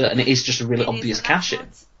lackluster, and it is just a really obvious cash-in.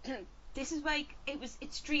 This is like,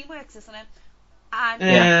 it's DreamWorks, isn't it?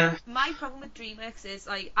 And my problem with DreamWorks is,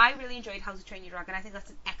 like, I really enjoyed How to Train Your Dragon. I think that's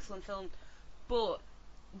an excellent film, but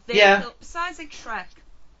besides, like, Shrek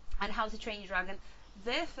and How to Train Your Dragon,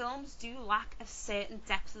 their films do lack a certain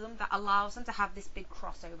depth to them that allows them to have this big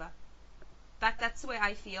crossover. That's the way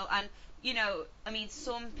I feel. And,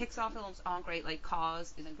 some Pixar films aren't great, like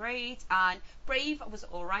Cars isn't great, and Brave was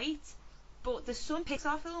alright, but there's some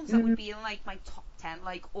Pixar films that would be in, like, my top 10,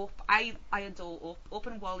 like Up. I adore Up. Up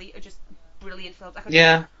and WALL-E are just brilliant films.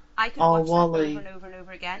 I could watch WALL-E. them over and over and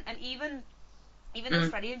over again. And even though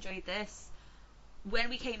Freddie enjoyed this,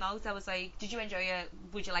 when we came out, I was like, did you enjoy it?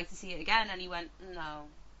 Would you like to see it again? And he went, no.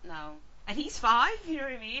 And he's 5, you know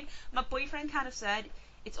what I mean? My boyfriend kind of said,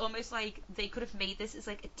 it's almost like they could have made this as,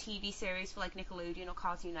 like, a TV series for, like, Nickelodeon or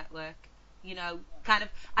Cartoon Network, kind of,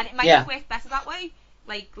 and it might have worked better that way,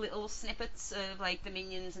 like, little snippets of, like, the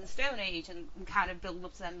Minions and Stone Age, and kind of build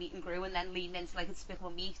up to them meet and grew, and then lean into, like, a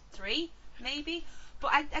Despicable Me 3, maybe.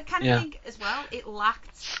 But I kind of think, as well, it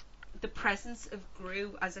lacked the presence of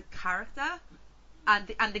Gru as a character,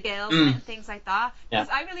 and the girls and things like that. Because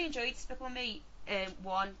I really enjoyed Despicable Me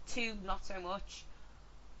 1, 2, not so much.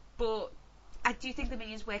 But I do think the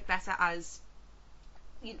Minions work better as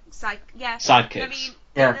sidekicks. I mean,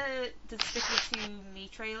 in the Despicable Me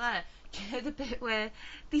trailer, do you know the bit where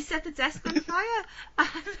they set the desk on fire and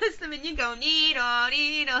there's the Minion going, Nino,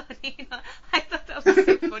 Nino, Nino. I thought that was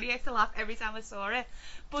so funny. I used to laugh every time I saw it.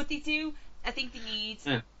 But they do, I think they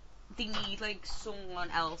need like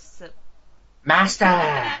someone else to...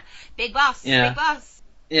 Master! Big boss, big boss.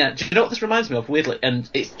 Yeah, do you know what this reminds me of, weirdly? And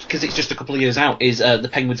it's because it's just a couple of years out, is the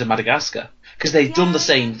Penguins of Madagascar. Because they've done the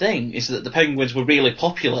same thing, is that the Penguins were really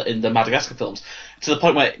popular in the Madagascar films, to the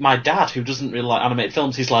point where my dad, who doesn't really like animated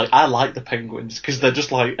films, he's like, I like the Penguins, because they're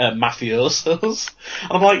just like mafiosos.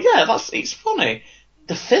 And I'm like, it's funny.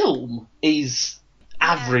 The film is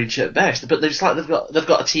average at best, but they've got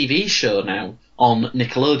a TV show now on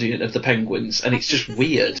Nickelodeon of the Penguins, and it's just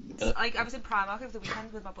weird. Like, I was in Primark over the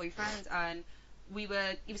weekend with my boyfriend, and he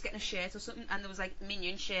was getting a shirt or something, and there was like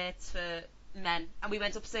Minion shirts for men, and we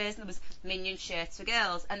went upstairs and there was Minion shirts for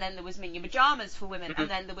girls, and then there was Minion pajamas for women, and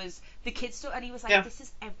then there was the kids stuff, and he was like, this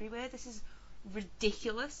is everywhere, this is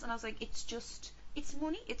ridiculous. And I was like, it's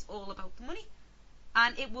money, it's all about the money,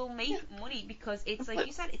 and it will make money, because it's like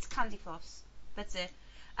you said, it's candy floss, that's it.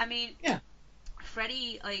 I mean,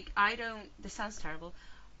 Freddie, like, this sounds terrible,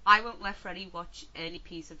 I won't let Freddie watch any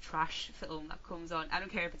piece of trash film that comes on. I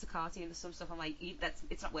don't care if it's a cartoon or some stuff. I'm like,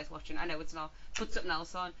 it's not worth watching. I know it's not. Put something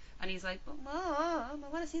else on. And he's like, but Mom, I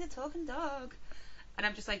want to see the talking dog. And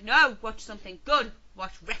I'm just like, no, watch something good.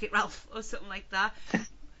 Watch Wreck-It Ralph or something like that.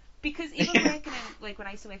 Because even working in, like, when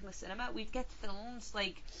I used to work in the cinema, we'd get films,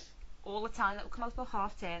 like, all the time that would come out for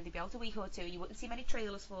half term. They'd be out a week or two. You wouldn't see many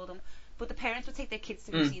trailers for them. But the parents would take their kids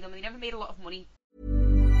to go see them. And they never made a lot of money.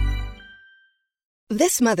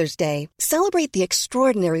 This Mother's Day, celebrate the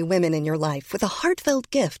extraordinary women in your life with a heartfelt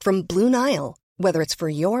gift from Blue Nile. Whether it's for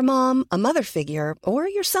your mom, a mother figure, or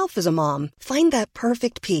yourself as a mom, find that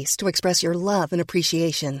perfect piece to express your love and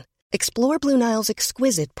appreciation. Explore Blue Nile's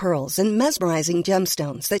exquisite pearls and mesmerizing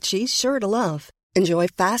gemstones that she's sure to love. Enjoy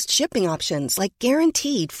fast shipping options like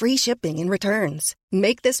guaranteed free shipping and returns.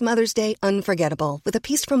 Make this Mother's Day unforgettable with a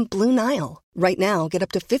piece from Blue Nile. Right now, get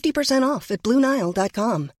up to 50% off at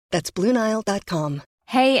BlueNile.com. That's BlueNile.com.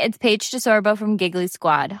 Hey, it's Paige DeSorbo from Giggly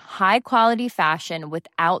Squad. High quality fashion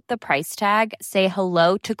without the price tag. Say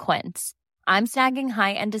hello to Quince. I'm snagging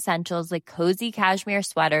high-end essentials like cozy cashmere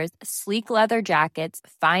sweaters, sleek leather jackets,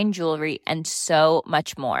 fine jewelry, and so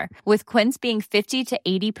much more. With Quince being 50 to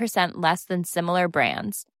 80% less than similar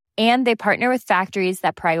brands. And they partner with factories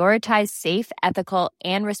that prioritize safe, ethical,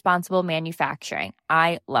 and responsible manufacturing.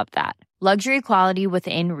 I love that. Luxury quality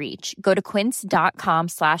within reach. Go to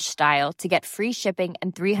quince.com/style to get free shipping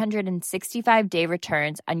and 365-day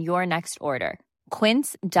returns on your next order.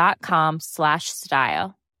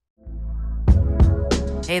 Quince.com/style.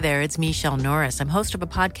 Hey there, it's Michelle Norris. I'm host of a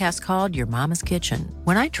podcast called Your Mama's Kitchen.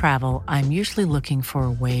 When I travel, I'm usually looking for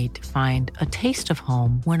a way to find a taste of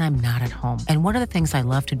home when I'm not at home. And one of the things I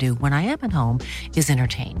love to do when I am at home is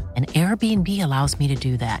entertain. And Airbnb allows me to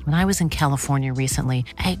do that. When I was in California recently,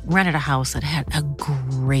 I rented a house that had a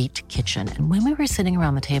great kitchen. And when we were sitting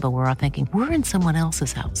around the table, we were all thinking, we're in someone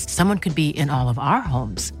else's house. Someone could be in all of our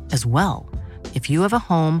homes as well. If you have a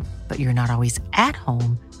home, but you're not always at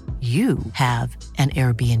home, you have an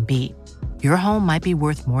Airbnb. Your home might be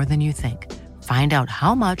worth more than you think. Find out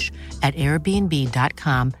how much at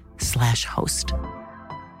airbnb.com/host.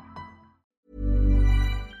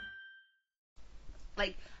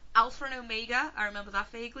 Like Alpha and Omega, I remember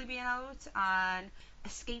that vaguely being out, and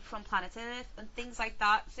Escape from Planet Earth, and things like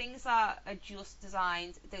that. Things that are just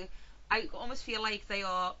designed. I almost feel like they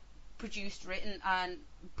are produced, written, and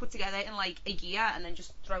put together in like a year and then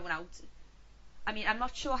just thrown out. I mean, I'm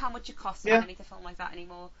not sure how much it costs to animate a film like that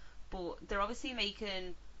anymore, but they're obviously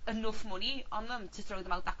making enough money on them to throw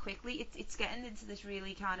them out that quickly. It's getting into this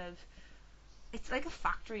really kind of... It's like a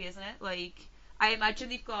factory, isn't it? Like, I imagine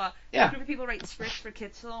they've got a group of people write the script for a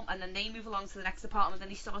kids' film, and then they move along to the next department, and then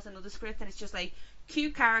they start another script, and it's just like,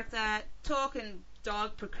 cute character, talking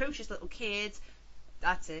dog, precocious little kids.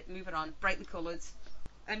 That's it, moving on. Brightly coloured.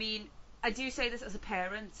 I mean, I do say this as a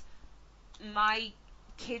parent. My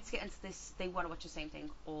kids get into this, they want to watch the same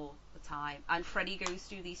thing all the time, and Freddie goes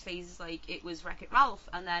through these phases. Like, it was Wreck-It Ralph,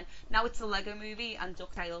 and then now it's the Lego Movie and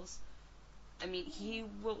DuckTales. I mean, he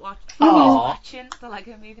was watching the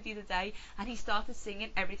Lego Movie the other day, and he started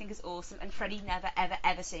singing "Everything Is Awesome," and Freddie never ever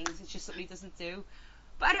ever sings. It's just something he doesn't do.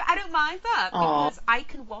 But I don't mind that, because I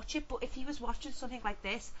can watch it. But if he was watching something like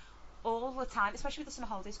this all the time, especially with the summer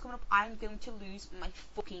holidays coming up, I'm going to lose my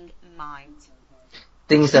fucking mind.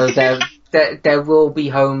 Things though, there will be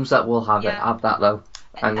homes that will have that though,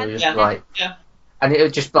 and they're just and it'll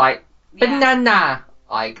just like banana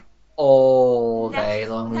like all day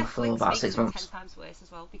long Netflix for about 6 months. 10 times worse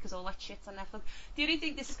as well, because all that shit's on Netflix. The only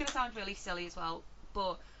thing, this is going to sound really silly as well,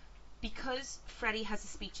 but because Freddie has a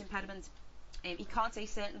speech impediment, he can't say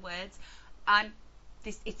certain words, and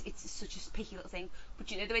it's such a picky little thing.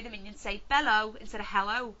 But you know the way the minions say "bello" instead of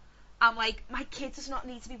 "hello." I'm like, my kid does not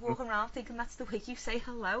need to be walking around thinking that's the way you say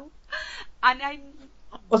hello. And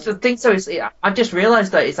Well, the thing though is, I've just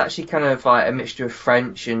realised that it's actually kind of like a mixture of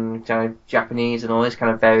French and kind of Japanese and all this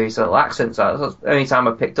kind of various little accents. That's the only time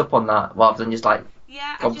I picked up on that, rather than just like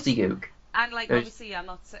gobbledygook. And like, obviously, I'm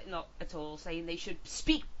not at all saying they should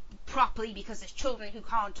speak properly, because there's children who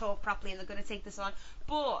can't talk properly and they're going to take this on.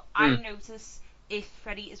 But I notice if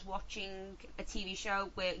Freddie is watching a TV show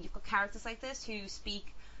where you've got characters like this who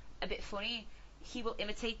speak a bit funny, he will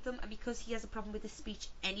imitate them, and because he has a problem with his speech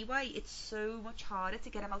anyway, it's so much harder to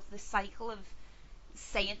get him out of this cycle of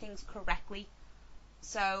saying things correctly.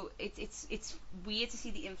 So it's weird to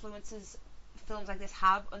see the influences films like this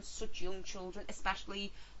have on such young children,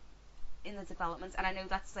 especially in the development. And I know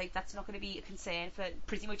that's not going to be a concern for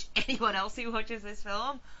pretty much anyone else who watches this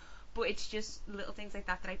film, but it's just little things like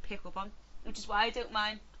that I pick up on, which is why I don't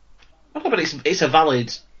mind. Okay, but it's a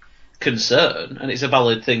valid concern, and it's a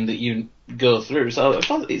valid thing that you go through, so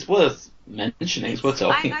it's worth mentioning. It's worth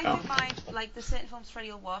talking about. I don't mind, like, there's certain films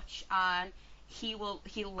Freddie will watch, and he'll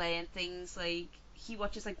learn things. Like, he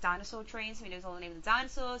watches like dinosaur trains, so he knows all the names of the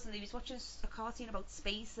dinosaurs, and he was watching a cartoon about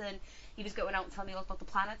space, and he was going out and telling me all about the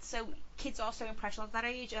planets. So kids are so impressionable at that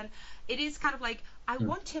age, and it is kind of like, I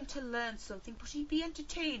want him to learn something, but he'd be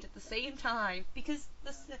entertained at the same time, because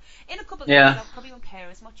in a couple of years I probably won't care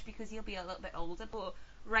as much, because he'll be a little bit older, but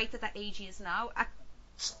right at that age he is now,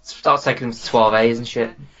 start taking him to 12As and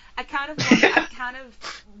shit. I kind of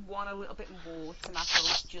want a little bit more to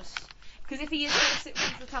myself, just because if he is going to sit in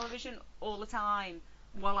front of the television all the time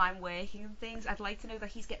while I'm working and things, I'd like to know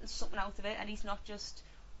that he's getting something out of it and he's not just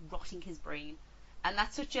rotting his brain. And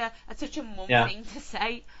that's such a mum thing to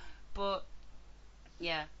say, but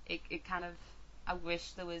yeah, it kind of, I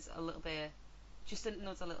wish there was a little bit, just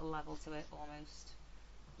another little level to it almost.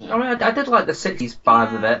 I mean, I did like the 60s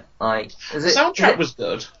vibe of it. Like, the soundtrack was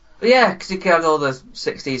good. Yeah, because you could have all the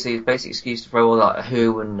 60s, so it's basic excuse to throw all like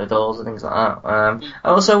Who and the Doors and things like that.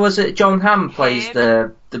 Also, was it John Hamm plays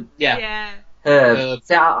the Herb?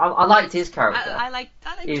 See, I liked his character. I liked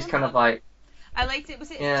he was John kind Hamm. of like. I liked it. Was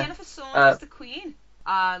it Jennifer Saunders as the Queen?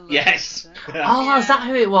 Yes. Oh, is that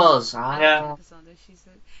who it was? Yeah. She's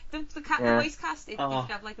the voice cast. It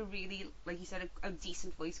have like a really, like you said, a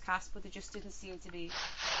decent voice cast, but there just didn't seem to be.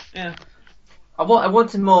 Yeah. I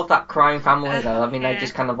wanted more of that crime family though. I mean, they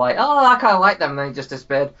just kind of like, I kind of like them, and they just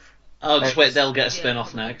disappeared. Oh, just wait, they'll get a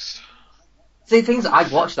spin-off next. See, things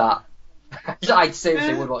I'd watch that. I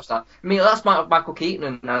seriously would watch that. I mean, that's Michael Keaton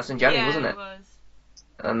and Alison Jennings, wasn't it?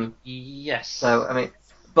 It was. Yes. So, I mean,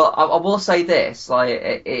 but I will say this, like,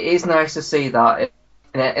 it is nice to see that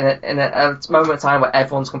in a moment of time where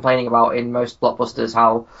everyone's complaining about in most blockbusters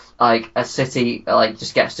how, like, a city, like,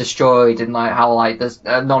 just gets destroyed and, like, how, like, there's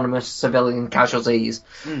anonymous civilian casualties.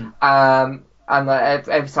 And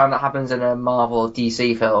every time that happens in a Marvel or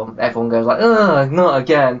DC film, everyone goes like, ugh, not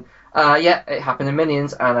again. Yeah, it happened in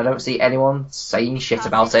Minions, and I don't see anyone saying shit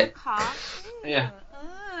about it. Yeah.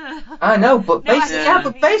 I know, but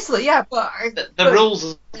basically, but the rules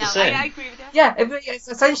are the same. I agree with you. Yeah, it's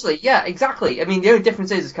essentially, yeah, exactly. I mean, the only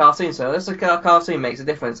difference is cartoon, so unless a cartoon makes a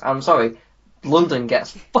difference, I'm sorry, London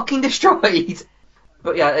gets fucking destroyed.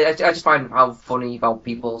 But yeah, I just find how funny how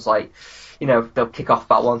people's, like, you know, they'll kick off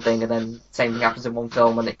about one thing and then same thing happens in one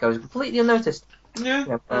film and it goes completely unnoticed.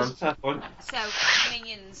 Yeah, that's a fair point. So,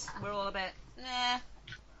 Minions, we're all a bit, nah.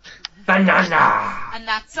 Banana! And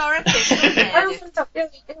that's our official verdict.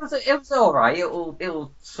 It was alright.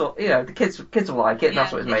 It'll sort, you know, the kids will like it. And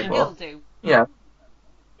that's what it's made for. It'll do. You know,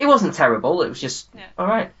 it wasn't terrible. It was just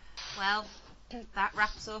alright. Well, that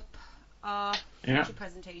wraps up our feature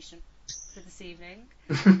presentation for this evening.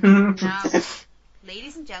 Now,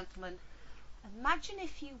 ladies and gentlemen, imagine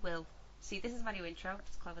if you will. See, this is my new intro.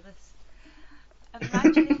 It's clever. This.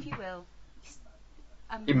 Imagine if you will.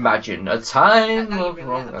 Imagine a time of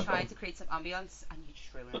wrong. I'm trying to create some ambience and you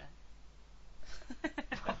just ruin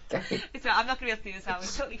it. I'm not going to be able to do this now. I'm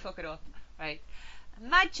totally fuck it up. Right.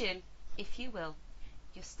 Imagine, if you will,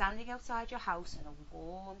 you're standing outside your house on a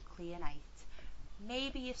warm, clear night.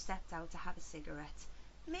 Maybe you've stepped out to have a cigarette.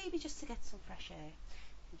 Maybe just to get some fresh air.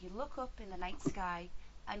 And you look up in the night sky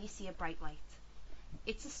and you see a bright light.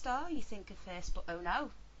 It's a star, you think at first, but oh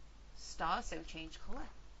no. Stars don't change colour.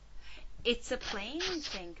 It's a plane, you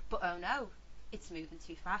think, but oh no, it's moving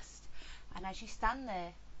too fast. And as you stand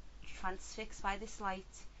there, transfixed by this light,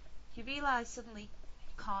 you realise suddenly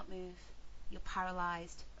you can't move. You're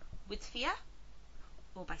paralysed with fear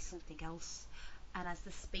or by something else. And as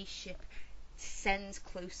the spaceship descends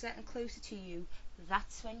closer and closer to you,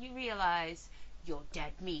 that's when you realise you're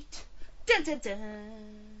dead meat. Dun dun dun!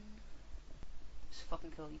 It's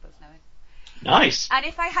fucking cool, you both know it. Nice. And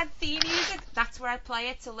if I had theme music, that's where I'd play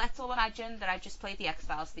it. So let's all imagine that I just played the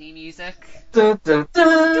X-Files theme music. Dun, dun,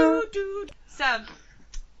 dun. So,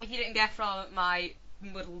 if you didn't get from my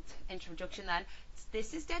muddled introduction then,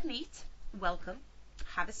 this is Dead Meat. Welcome.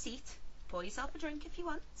 Have a seat. Pour yourself a drink if you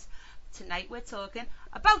want. Tonight we're talking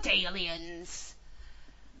about aliens.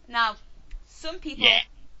 Now, some people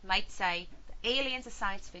might say that aliens are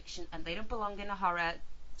science fiction and they don't belong in a horror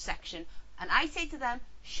section. And I say to them,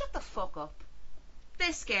 shut the fuck up.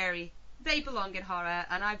 They're scary. They belong in horror,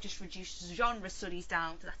 and I've just reduced genre studies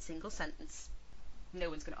down to that single sentence. No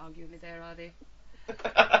one's going to argue with me there, are they?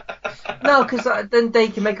 No, because then they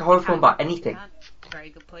can make a horror film about anything. Very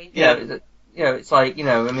good point. Yeah, you know, it's like, you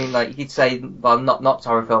know, I mean, like, you could say, well, not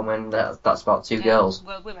horror film, and that's about two girls.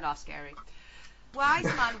 Well, women are scary. Wise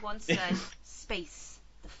man once said, space,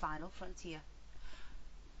 the final frontier.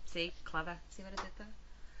 See? Clever. See what I did there?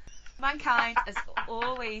 Mankind has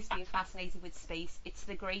always been fascinated with space. It's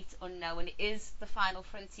the great unknown. It is the final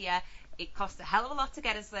frontier. It costs a hell of a lot to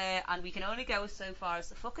get us there, and we can only go so far as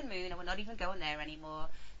the fucking moon, and we're not even going there anymore.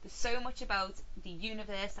 There's so much about the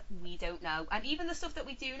universe that we don't know, and even the stuff that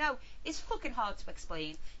we do know is fucking hard to explain.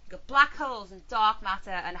 You've got black holes and dark matter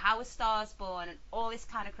and how a star's born and all this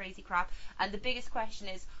kind of crazy crap, and the biggest question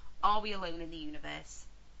is, are we alone in the universe?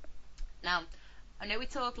 Now, I know we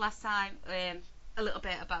talked last time a little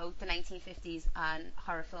bit about the 1950s and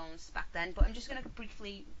horror films back then, but I'm just going to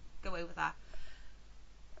briefly go over that.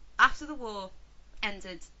 After the war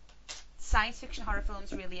ended, science fiction horror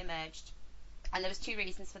films really emerged, and there was two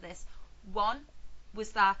reasons for this. One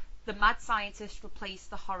was that the mad scientists replaced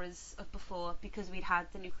the horrors of before, because we'd had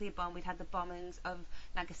the nuclear bomb, we'd had the bombings of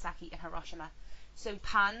Nagasaki and Hiroshima. So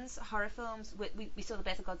Pan's horror films, we saw the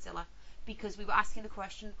birth of Godzilla, because we were asking the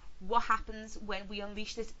question, what happens when we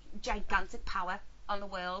unleash this gigantic power on the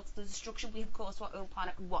world, the destruction we have caused to our own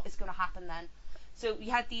planet, what is going to happen then? So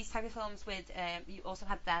you had these type of films with, you also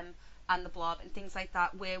had Them and The Blob and things like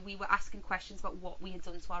that, where we were asking questions about what we had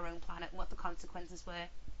done to our own planet and what the consequences were.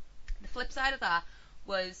 The flip side of that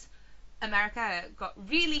was America got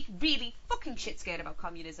really, really fucking shit scared about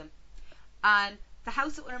communism. And the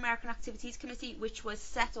House of Un-American Activities Committee, which was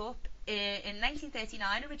set up in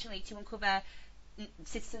 1939 originally to uncover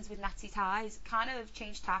citizens with Nazi ties, kind of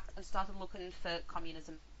changed tact and started looking for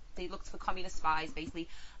communism. They looked for communist spies, basically,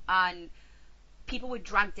 and people were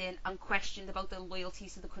dragged in and questioned about their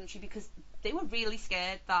loyalties to the country, because they were really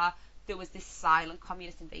scared that there was this silent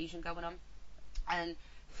communist invasion going on. And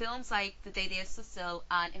films like The Day the Earth Stood Still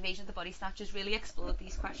and Invasion of the Body Snatchers really explored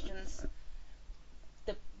these questions.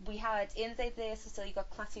 We had, in The Day the Earth Stood Still, you got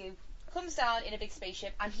Klaatu, comes down in a big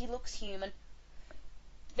spaceship, and he looks human.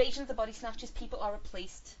 Invasion of the Body Snatchers, people are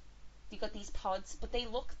replaced. You got these pods, but they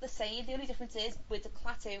look the same. The only difference is, with the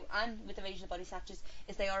Klaatu and with Invasion of the Body Snatchers,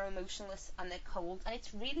 is they are emotionless and they're cold, and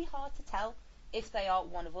it's really hard to tell if they are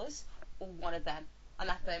one of us or one of them. And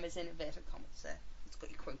that them is in inverted commas there. It's got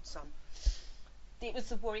your quotes on. It was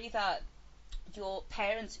the worry that your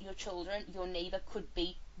parents, your children, your neighbour could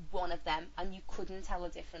be one of them, and you couldn't tell a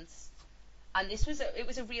difference. And it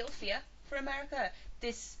was a real fear for America.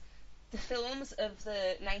 The films of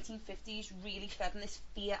the 1950s really fed on this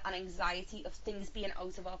fear and anxiety of things being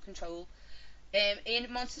out of our control.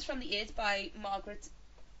 In Monsters from the Id by Margaret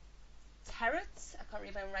Terrett, I can't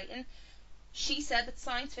remember writing, she said that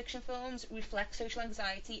science fiction films reflect social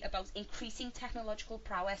anxiety about increasing technological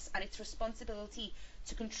prowess and its responsibility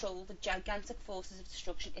to control the gigantic forces of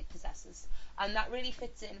destruction it possesses. And that really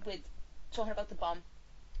fits in with talking about the bomb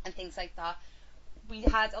and things like that. We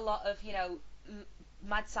had a lot of,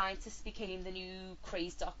 mad scientists became the new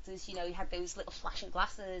crazed doctors. You had those little flashing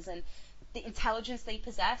glasses and the intelligence they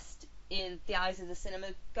possessed in the eyes of the cinema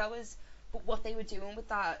goers. But what they were doing with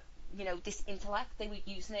that, this intellect, they were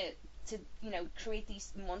using it to, create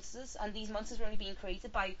these monsters, and these monsters were only being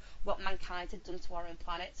created by what mankind had done to our own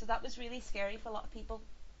planet. So that was really scary for a lot of people.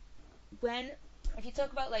 If you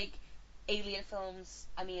talk about alien films,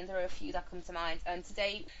 there are a few that come to mind, and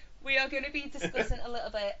today we are going to be discussing a little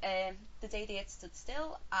bit The Day the Earth Stood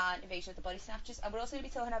Still and Invasion of the Body Snatchers, and we're also going to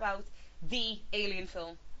be talking about the alien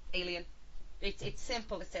film, Alien. It's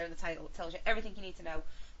simple, it's there in the title, it tells you everything you need to know.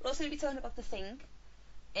 We're also going to be talking about The Thing.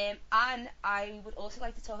 And I would also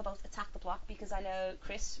like to talk about Attack the Block, because I know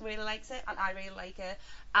Chris really likes it and I really like it,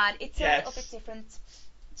 and it's a little bit different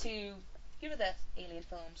to your other alien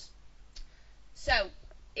films. So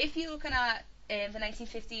if you're looking at the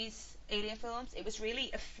 1950s alien films, it was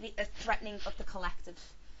really a threatening of the collective.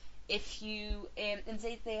 If you in The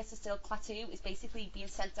Day the Earth Stood Still, Klaatu is basically being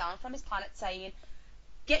sent down from his planet saying,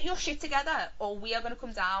 get your shit together or we are going to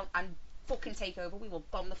come down and fucking take over, we will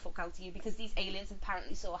bomb the fuck out of you, because these aliens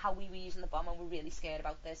apparently saw how we were using the bomb and were really scared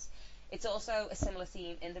about this. It's also a similar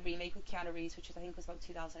theme in the remake with Keanu Reeves, which I think was about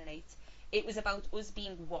 2008. It was about us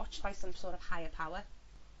being watched by some sort of higher power.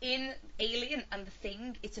 In Alien and The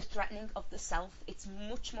Thing, it's a threatening of the self. It's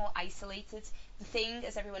much more isolated. The Thing,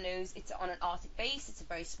 as everyone knows, it's on an Arctic base, it's a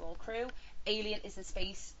very small crew. Alien is in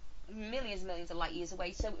space millions and millions of light years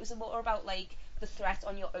away, so it was more about the threat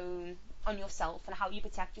on your own, on yourself, and how you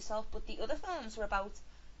protect yourself. But the other films were about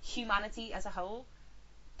humanity as a whole.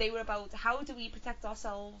 They were about how do we protect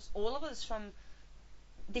ourselves, all of us, from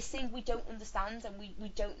this thing we don't understand and we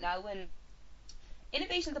don't know. And in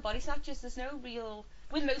Invasion of the Body Snatchers,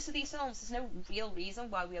 with most of these films, there's no real reason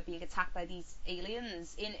why we are being attacked by these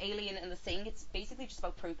aliens. In Alien and The Thing, it's basically just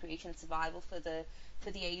about procreation and survival for the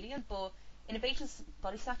alien. But in Invasion of the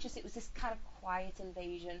Body Snatchers, it was this kind of quiet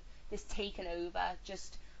invasion, this taken over,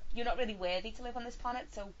 just, you're not really worthy to live on this planet,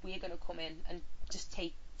 so we're going to come in and just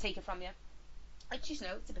take it from you. It's just,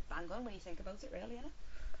 it's a bit bang on when you think about it, really, isn't it?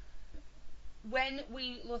 When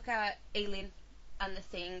we look at Alien and The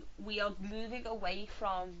Thing, we are moving away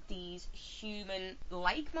from these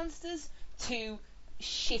human-like monsters to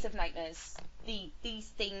shit of nightmares. These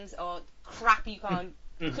things are crap you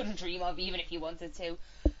couldn't dream of, even if you wanted to.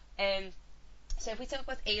 So if we talk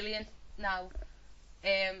about Alien now,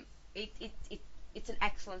 it's an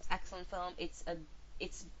excellent film.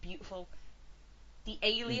 It's beautiful. The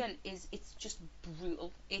alien it's just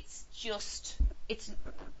brutal. It's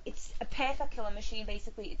a perfect killing machine.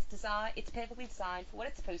 Basically, it's perfectly designed for what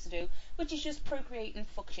it's supposed to do, which is just procreate and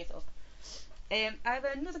fuck shit up. I have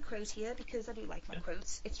another quote here because I do like my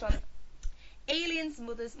quotes. It's from Aliens,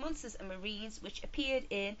 Mothers, Monsters and Marines, which appeared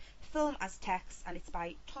in Film as Text, and it's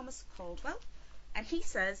by Thomas Caldwell. And he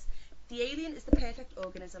says, the alien is the perfect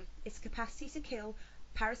organism. Its capacity to kill,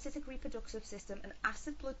 parasitic reproductive system, and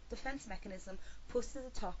acid blood defense mechanism puts to the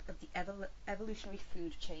top of the evolutionary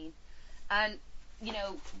food chain. And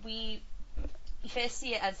we first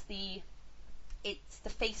see it as the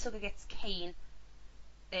facehugger gets Kane,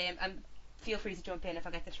 and feel free to jump in if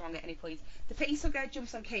I get this wrong at any point. The facehugger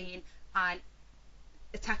jumps on Kane and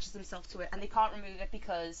attaches himself to it, and they can't remove it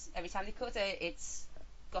because every time they cut it,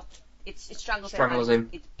 it strangles him.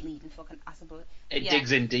 It's bleeding fucking acid blood. It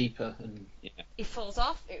digs in deeper, and it falls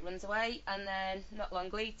off. It runs away, and then not long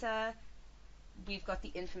later, we've got the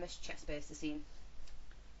infamous chestburster scene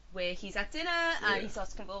where he's at dinner and he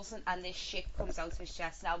starts convulsing, and this shit comes out of his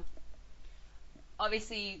chest. Now,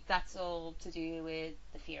 obviously that's all to do with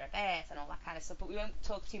the fear of Earth and all that kind of stuff, but we won't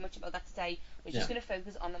talk too much about that today. We're just going to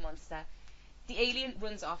focus on the monster. The alien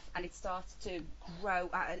runs off and it starts to grow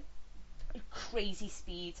at a crazy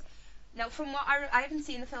speed. Now, from what I haven't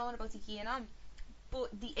seen the film in about a year now, but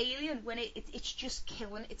the alien, when it's just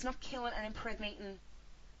killing, it's not killing and impregnating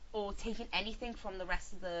or taking anything from the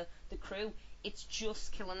rest of the crew, it's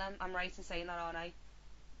just killing them. I'm right in saying that, aren't I?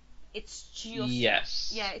 It's just...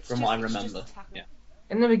 Yes, yeah, it's from just, what I remember. Yeah.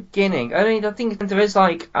 In the beginning, I think there is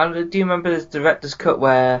like, I do remember the director's cut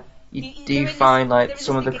where you find like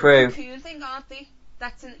some of the crew. Thing, aren't they?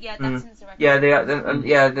 That's in, that's in the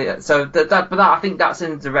director's cut. But I think that's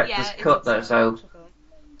in the director's cut though, so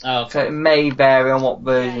it may vary on what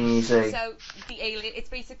version you see. So the alien, it's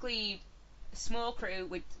basically a small crew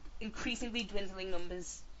with increasingly dwindling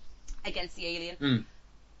numbers against the alien.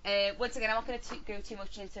 Once again, I'm not going to go too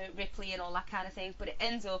much into Ripley and all that kind of thing, but it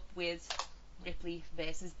ends up with Ripley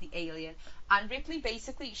versus the alien. And Ripley,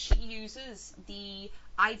 basically, she uses the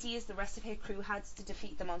ideas the rest of her crew had to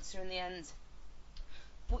defeat the monster in the end.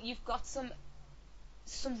 But you've got some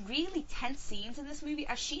really tense scenes in this movie.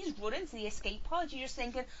 As she's running to the escape pod, you're just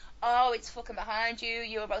thinking, oh, it's fucking behind you,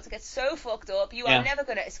 you're about to get so fucked up, you are never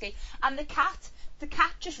going to escape. And the cat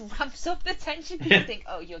just ramps up the tension because you think,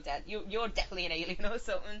 oh, you're dead, you're definitely an alien or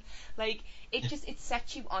something. Like, it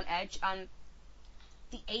sets you on edge. And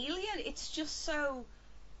the alien, it's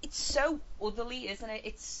so otherly, isn't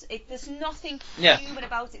it? There's nothing human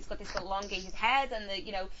about it. It's got this elongated head and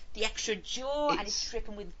the extra jaw, and it's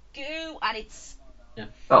dripping with goo, and it's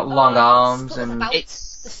got long arms, and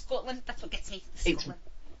it's the Scotland. That's what gets me. The Scotland.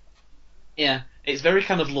 It's very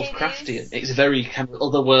kind of Lovecraftian. It's very kind of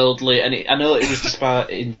otherworldly, and I know it was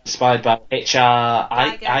inspired by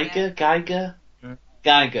H.R.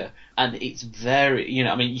 Geiger, and it's very,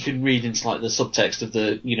 I mean, you can read into like the subtext of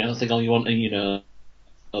the, thing all you want, and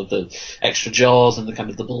of the extra jaws and the kind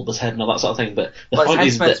of the bulbous head and all that sort of thing. But the point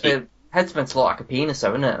is that head's meant to look like a penis,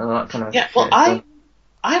 though, isn't it? And that kind of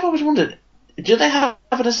I've always wondered, do they have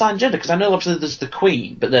an assigned gender? Because I know obviously there's the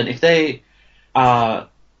Queen, but then if they are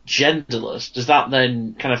genderless, does that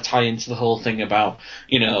then kind of tie into the whole thing about,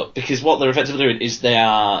 because what they're effectively doing is they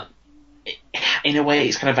are, in a way,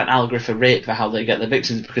 it's kind of an allegory for rape, for how they get their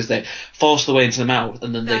victims, because they force their way into the mouth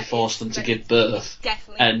and then they force them to give birth.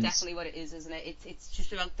 Definitely what it is, isn't it? It's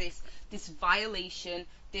just about this violation,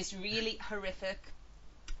 this really horrific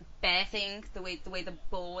birthing, the way they're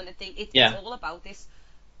born. I think it's all about this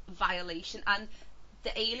violation. And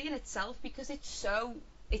the alien itself, because it's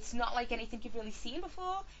not like anything you've really seen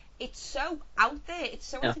before. It's so out there. It's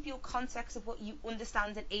so out of your context of what you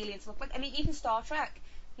understand an alien to look like. I mean, even Star Trek,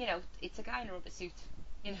 it's a guy in a rubber suit.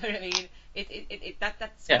 You know what I mean? That's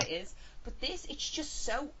what it is. But this, it's just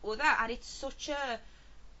so other, and it's such a...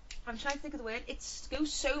 I'm trying to think of the word. It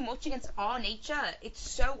goes so much against our nature. It's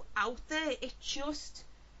so out there. It's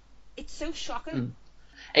so shocking.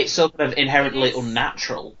 It's so kind of inherently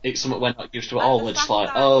unnatural. It's something we're not used to at all. It's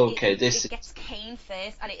like, this... It gets Cain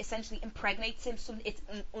first, and it essentially impregnates him. It's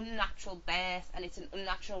an unnatural birth, and it's an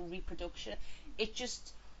unnatural reproduction. It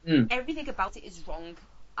just... Everything about it is wrong.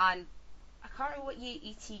 And I can't remember what year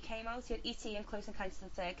E.T. came out. You had E.T. and Close Encounters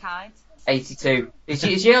of the Third Kind. 82. It's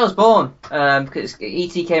year I was born. Because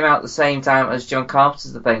E.T. came out at the same time as John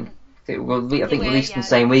Carpenter's The Thing. I think released in the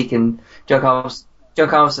same week, and John Carpenter's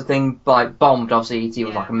The Thing bombed. Obviously, E.T.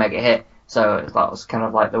 was like a mega hit, so that was kind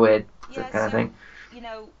of like the weird kind of thing.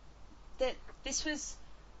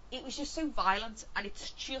 It was just so violent, and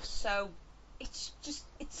it's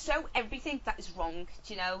so everything that is wrong,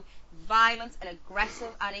 violent and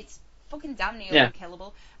aggressive, and it's fucking damn near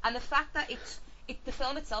unkillable. And the fact that the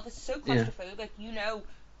film itself is so claustrophobic,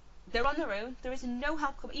 they're on their own. There is no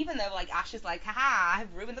help coming, even though like Ash is like, haha,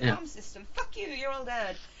 I've ruined the comm system. Fuck you, you're all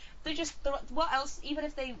dead. What else? Even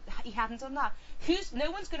if he hadn't done that,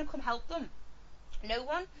 no one's gonna come help them. No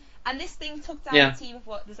one. And this thing took down a team of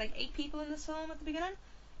there's like 8 people in this film at the beginning.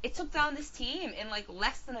 It took down this team in like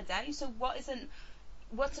less than a day. So what's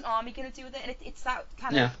an army gonna do with it? And it's that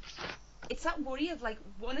kind of, it's that worry of like,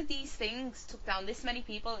 one of these things took down this many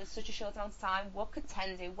people in such a short amount of time. What could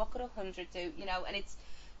 10 do? What could 100 do? And it's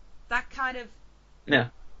that kind of,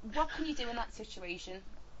 what can you do in that situation?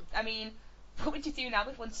 I mean, what would you do now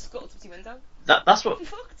if one scuttled up your window? That's what.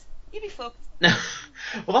 You'd be fucked.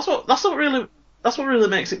 Well, that's what really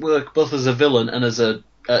makes it work, both as a villain and as a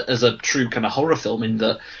true kind of horror film. In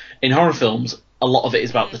that, in horror films, a lot of it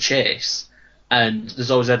is about the chase, and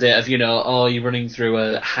there's always the idea of you're running through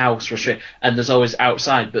a house or a street, and there's always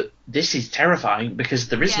outside. But this is terrifying because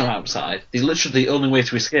there is no outside. Literally, the only way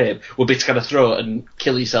to escape would be to kind of throw it and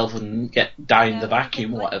kill yourself and die in the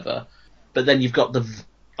vacuum or whatever. But then you've got the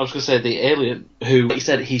alien who, like you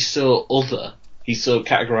said, he's so other. He's so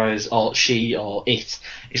categorised, or she, or it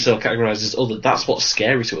is so categorised as other. That's what's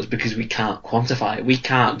scary to us because we can't quantify it. We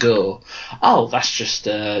can't go, oh, that's just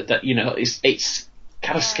that. You know, it's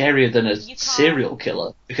kind of scarier than a serial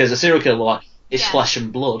killer, because a serial killer, like, is flesh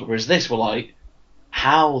and blood, whereas this, we're like,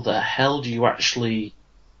 how the hell do you actually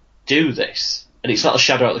do this? And it's not a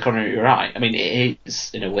shadow out the corner of your eye. I mean, it is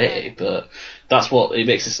in a way, but that's what it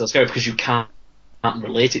makes it so scary, because you can't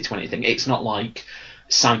relate it to anything. It's not like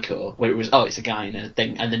Psycho, where it was, oh, it's a guy in a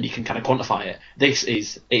thing, and then you can kind of quantify it. This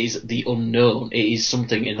is the unknown. It is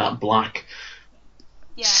something in that black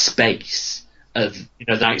space of, you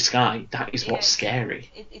know, the night sky. That is what's scary.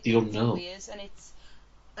 The unknown. It really is, and it's,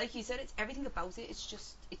 like you said, it's everything about it. It's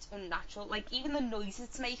just, it's unnatural. Like, even the noises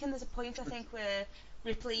it's making, there's a point, I think, where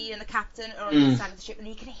Ripley and the captain are on the side of the ship, and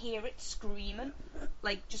you can hear it screaming,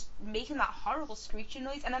 like, just making that horrible screeching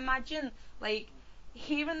noise. And imagine, like,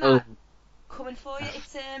 hearing that coming for you.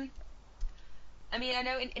 It's I mean, I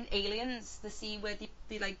know in Aliens, the scene where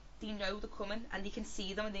they know they're coming, and they can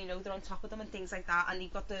see them, and they know they're on top of them and things like that, and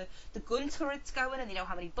they've got the gun turrets going, and they know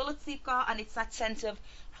how many bullets they've got, and it's that sense of,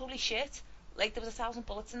 holy shit, like, there was 1,000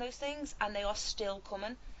 bullets in those things and they are still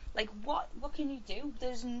coming. Like, what can you do?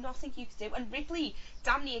 There's nothing you can do. And Ripley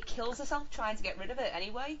damn near kills herself trying to get rid of it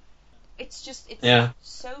anyway. It's just, it's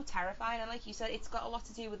so terrifying, and like you said, it's got a lot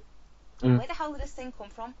to do with where the hell did this thing come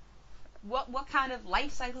from? What kind of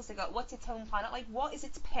life cycles they got? What's its home planet? Like, what is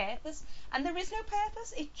its purpose? And there is no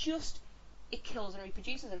purpose. It kills and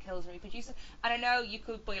reproduces and kills and reproduces. And I know you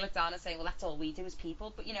could boil it down and say, well, that's all we do as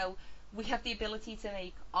people. But, you know, we have the ability to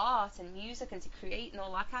make art and music and to create and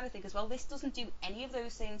all that kind of thing as well. This doesn't do any of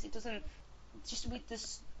those things. It doesn't. We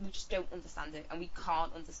just don't understand it, and we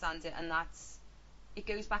can't understand it. And it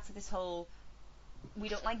goes back to this whole, we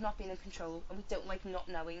don't like not being in control, and we don't like not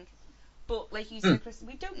knowing. But like you said, Chris,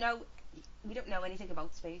 we don't know anything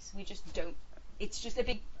about space. We just don't. It's just a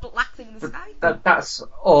big black thing in the sky. That's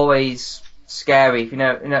always scary. If you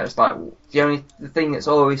know, it's like the thing that's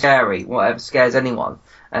always scary, whatever scares anyone,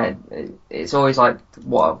 and it's always like,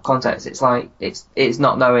 what context? It's like it's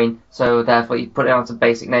not knowing. So therefore, you put it down to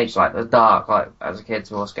basic nature, like the dark. Like as a kid,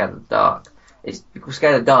 we're all scared of the dark. We're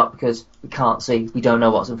scared of the dark because we can't see. We don't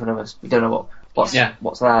know what's in front of us. We don't know what's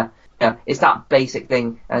there. Yeah, it's that basic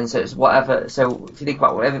thing, and so it's whatever. So if you think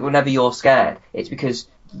about whenever you're scared, it's because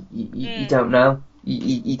you don't know.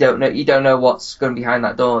 You don't know. You don't know what's going behind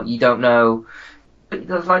that door. You don't know.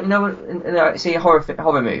 It's like, you know, see a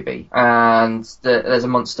horror movie, and there's a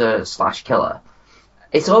monster / killer.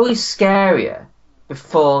 It's always scarier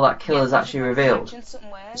before that killer's actually revealed.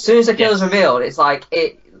 As soon as the killer's revealed, it's like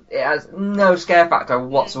it has no scare factor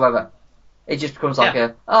whatsoever. It just becomes like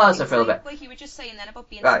it's a thrill bit. Like you were just saying then about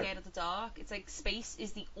being scared of the dark. It's like space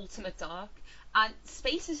is the ultimate dark, and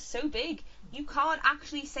space is so big you can't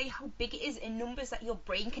actually say how big it is in numbers that your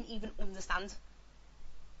brain can even understand.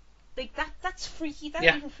 Like that's freaky. That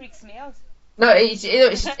even freaks me out. No, it's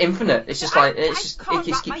just infinite. It's just like it just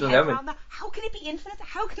keeps on going. How can it be infinite?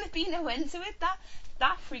 How can there be no end to it?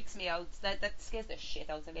 That freaks me out. That scares the shit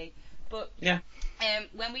out of me. But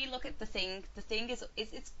when we look at the thing is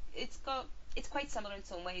it's quite similar in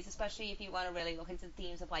some ways, especially if you want to really look into the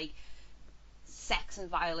themes of like sex and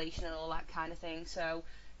violation and all that kind of thing. So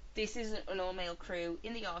this is an all-male crew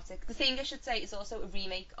in the Arctic. The Thing, I should say, is also a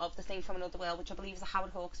remake of The Thing from Another World, which I believe is a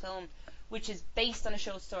Howard Hawks film, which is based on a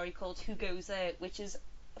short story called Who Goes There, which is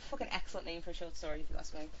a fucking excellent name for a short story, if you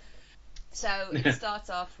ask me. So it starts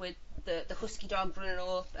off with the husky dog running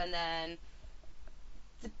off, and then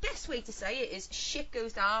the best way to say it is shit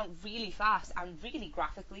goes down really fast and really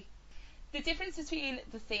graphically. The difference between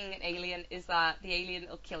The Thing and Alien is that the alien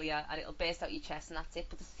will kill you and it'll burst out your chest and that's it,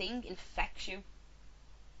 but The Thing infects you.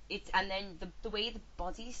 And then the way the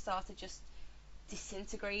bodies start to just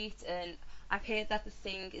disintegrate, and I've heard that The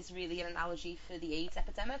Thing is really an analogy for the AIDS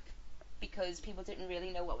epidemic, because people didn't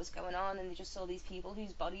really know what was going on, and they just saw these people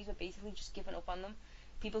whose bodies were basically just giving up on them,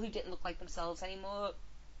 people who didn't look like themselves anymore.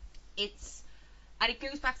 And it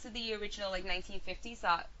goes back to the original, like, 1950s,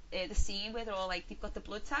 that the scene where they're all like, they've got the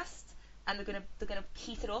blood test and they're gonna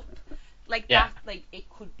heat it up, like that. Like, it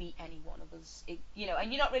could be any one of us, and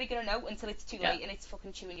you're not really gonna know until it's too late and it's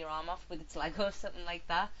fucking chewing your arm off with its leg or something like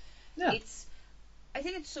that. I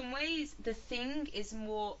think in some ways The Thing is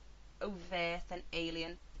more overt than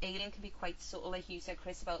Alien. Alien can be quite subtle, like you said,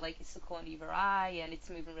 Chris, about like it's the corner of your eye and it's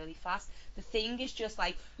moving really fast. The Thing is just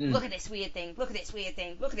like, look at this weird thing, look at this weird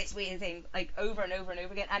thing, look at this weird thing, like over and over and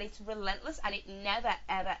over again, and it's relentless, and it never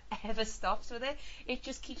ever ever stops with it. It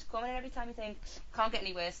just keeps coming, and every time you think, can't get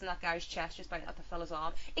any worse than that guy's chest just biting up the fella's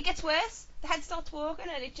arm, it gets worse. The head starts walking,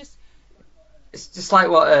 and it just It's just like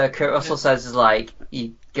what Kurt Russell says is like,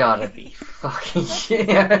 you gotta be fucking shit.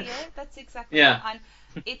 That's exactly it. And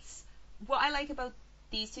it's what I like about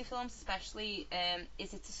these two films especially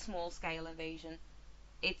is it's a small scale invasion.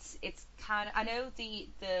 It's kind of, I know the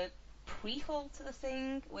prequel to the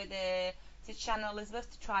thing with Shannon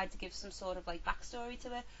Elizabeth tried to give some sort of like backstory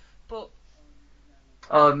to it, but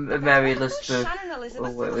Mary Elizabeth. Shannon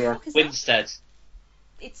Elizabeth. Winstead.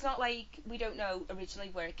 It's not like we don't know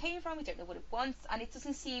originally where it came from, we don't know what it wants, and it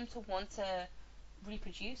doesn't seem to want to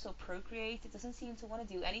reproduce or procreate. It doesn't seem to want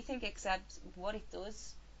to do anything except what it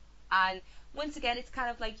does. And once again, it's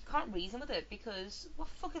kind of like you can't reason with it because what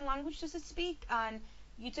fucking language does it speak? And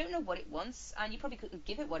you don't know what it wants, and you probably couldn't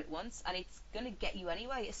give it what it wants, and it's gonna get you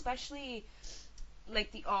anyway. Especially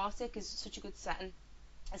like the Arctic is such a good setting.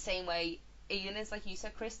 The same way Alien is, like you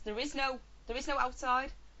said, Chris. There is no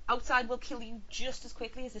outside. Outside will kill you just as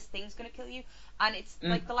quickly as this thing's going to kill you. And it's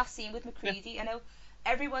like the last scene with McCready. I know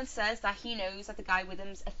everyone says that he knows that the guy with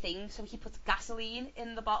him's a thing, so he puts gasoline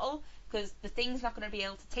in the bottle because the thing's not going to be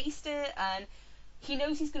able to taste it, and he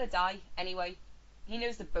knows he's going to die anyway. He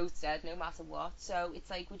knows they're both dead no matter what. So it's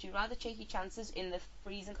like, would you rather take your chances in the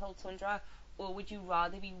freezing cold tundra, or would you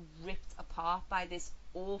rather be ripped apart by this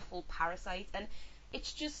awful parasite? And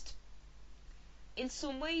it's just, in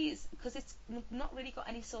some ways, because it's not really got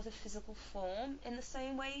any sort of physical form in the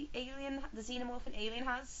same way the xenomorph in Alien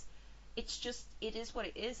has. It's just, it is what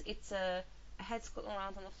it is. It's a head scuttling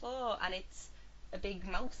around on the floor, and it's a big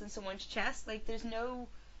mouth in someone's chest. Like,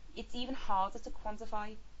 it's even harder to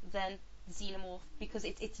quantify than xenomorph because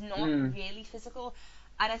it's not really physical.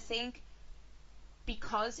 And I think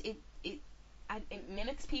because it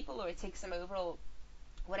mimics people, or it takes them over, or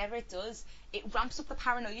whatever it does, it ramps up the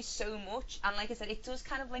paranoia so much. And like I said, it does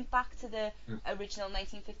kind of link back to the original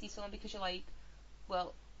 1950s film, because you're like,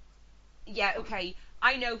 well, yeah, okay,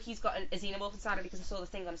 I know he's got a xenomorph inside him because I saw the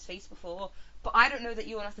thing on his face before, but I don't know that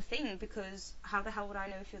you're not the thing, because how the hell would I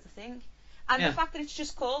know if you're the thing? And the fact that it's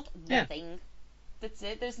just called the thing, that's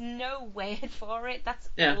it. There's no word for it. That's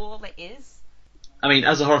all it is. I mean,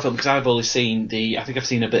 as a horror film, because I've only seen I think I've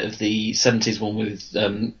seen a bit of the 70s one with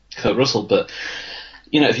Kurt Russell, but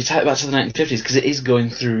you know, if you take it back to the 1950s, because it is going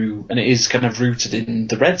through, and it is kind of rooted in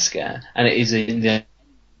the Red Scare, and it is in the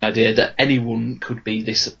idea that anyone could be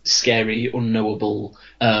this scary, unknowable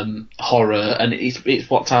horror, and it's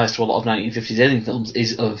what ties to a lot of 1950s alien films,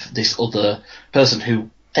 is of this other person who,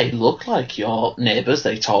 they look like your neighbours,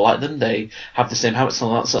 they talk like them, they have the same habits and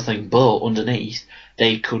all that sort of thing, but underneath,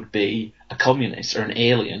 they could be a communist or an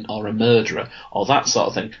alien or a murderer or that sort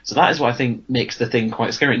of thing. So that is what I think makes the thing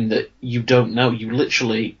quite scary, in that you don't know. You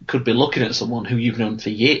literally could be looking at someone who you've known for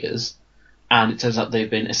years, and it turns out they've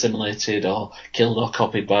been assimilated or killed or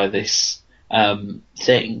copied by this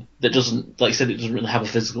thing that doesn't, like I said, it doesn't really have a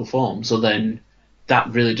physical form. So then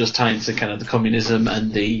that really does tie into kind of the communism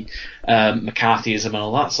and the McCarthyism and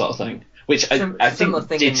all that sort of thing, which I think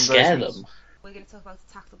did scare them. We're going to talk about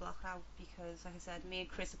Attack the Block now, because, like I said, me and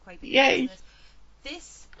Chris are quite big Yay. into this.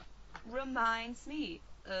 This reminds me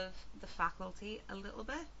of The Faculty a little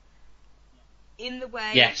bit, in the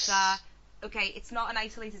way that, okay, it's not an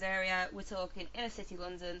isolated area, we're talking inner city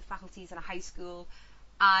London, The Faculty's in a high school,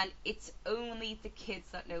 and it's only the kids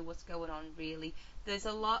that know what's going on, really. There's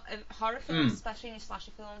a lot of horror films, especially in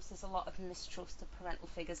slasher films, there's a lot of mistrust of parental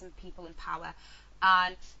figures and people in power,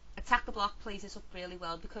 and Attack the Block plays this up really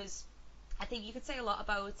well, because I think you could say a lot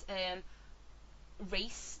about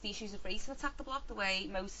race, the issues of race in Attack the Block, the way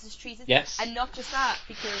Moses is treated. Yes. And not just that,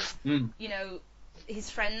 because, you know, his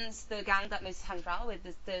friends, the gang that Moses hangs around with,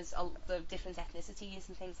 there's the different ethnicities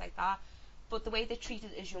and things like that. But the way they're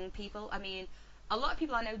treated as young people, I mean, a lot of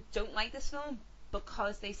people I know don't like this film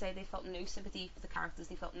because they say they felt no sympathy for the characters,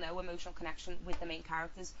 they felt no emotional connection with the main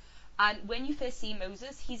characters. And when you first see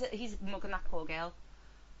Moses, he's mugging that poor girl.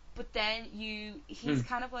 But then he's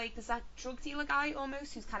kind of like, there's that drug dealer guy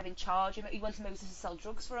almost who's kind of in charge. He wants Moses to sell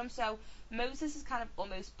drugs for him, so Moses is kind of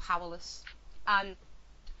almost powerless. And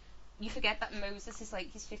you forget that Moses is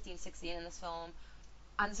like, he's 15, 16 in this film.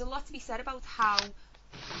 And there's a lot to be said about how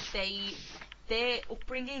their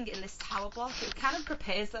upbringing in this tower block, it kind of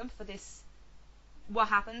prepares them for this, what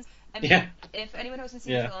happens. And if anyone hasn't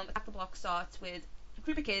seen the film, Attack the Block starts with a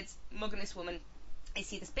group of kids mugging this woman. They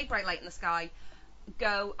see this big bright light in the sky,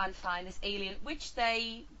 go and find this alien, which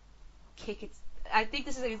they kick its, I think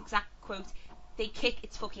this is an exact quote, they kick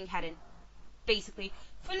its fucking head in, basically,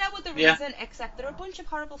 for no other reason except they're a bunch of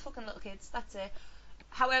horrible fucking little kids, that's it.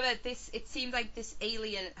 However, it seemed like this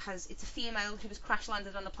alien it's a female who was crash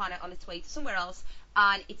landed on the planet on its way to somewhere else,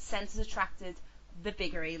 and its senses attracted the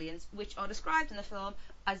bigger aliens, which are described in the film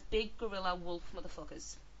as big gorilla wolf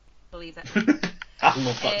motherfuckers. believe it. I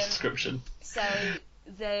love that description. So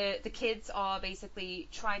the kids are basically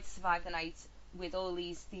trying to survive the night with all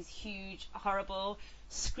these huge, horrible,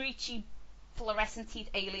 screechy, fluorescent teeth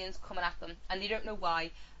aliens coming at them, and they don't know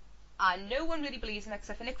why. And no one really believes in it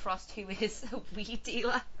except for Nick Frost, who is a weed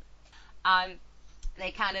dealer. And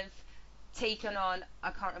they kind of taken on,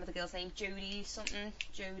 I can't remember the girl's name, Jodie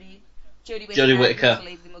Whittaker.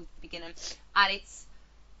 The beginning. And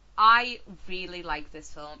I really like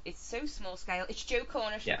this film. It's so small scale. It's Joe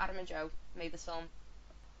Cornish and Adam and Joe made this film.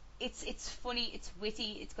 It's funny, it's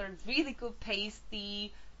witty, it's got a really good pace.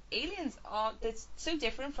 The aliens they're so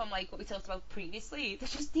different from like what we talked about previously. They're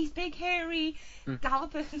just these big hairy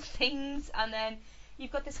galloping things, and then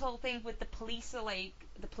you've got this whole thing with the police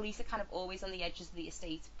are kind of always on the edges of the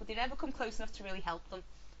estate, but they never come close enough to really help them.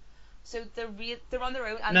 So they're on their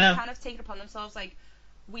own, and they kind of take it upon themselves like,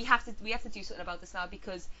 we have to do something about this now,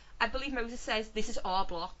 because I believe Moses says this is our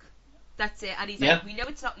block. That's it. And he's like, we know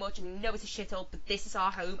it's not much and we know it's a shithole, but this is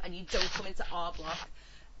our home and you don't come into our block.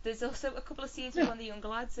 There's also a couple of scenes with one of the younger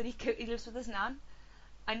lads, and he lives with his nan.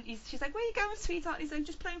 And she's like, where are you going, sweetheart? And he's like,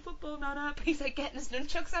 just playing football, Nana. But he's like getting his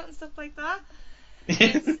nunchucks out and stuff like that.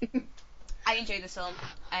 I enjoy this film,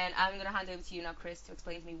 and I'm going to hand over to you now, Chris, to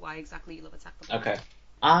explain to me why exactly you love Attack the Block. Okay.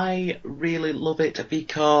 I really love it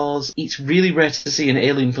because it's really rare to see an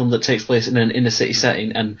alien film that takes place in an inner city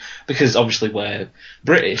setting, and because obviously we're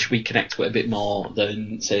British, we connect to it a bit more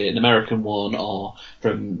than, say, an American one or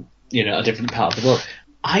from, a different part of the world.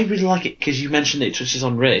 I really like it because you mentioned it touches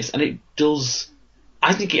on race, and it does.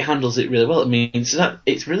 I think it handles it really well. It means that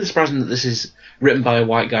it's really surprising that this is written by a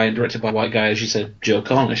white guy and directed by a white guy, as you said, Joe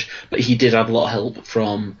Cornish, but he did have a lot of help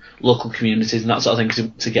from local communities and that sort of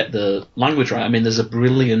thing to get the language right. I mean, there's a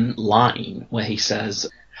brilliant line where he says,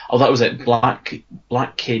 that was it, black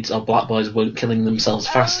kids or black boys weren't killing themselves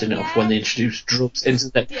fast enough when they introduced drugs into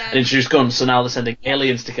and introduced guns, so now they're sending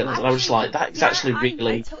aliens to kill us. And I was just like, that is actually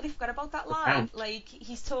really... I totally forgot about that line. Like,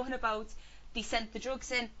 he's talking about they sent the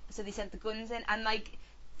drugs in, so they sent the guns in, and like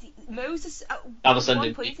Moses at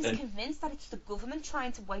one point is convinced that it's the government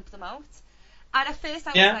trying to wipe them out. And at first I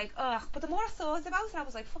was like, ugh, but the more I thought about it, I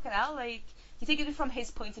was like, fucking hell, like, you think of it from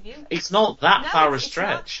his point of view. It's not that far a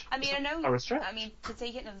stretch. I mean, to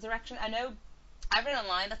take it in another direction, I know I've read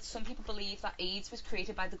online that some people believe that AIDS was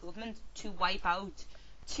created by the government to wipe out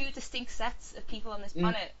two distinct sets of people on this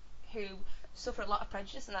planet who suffer a lot of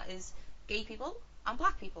prejudice, and that is gay people and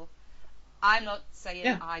black people. I'm not saying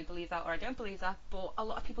I believe that or I don't believe that, but a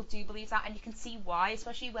lot of people do believe that, and you can see why,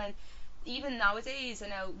 especially when, even nowadays, I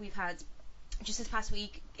know we've had, just this past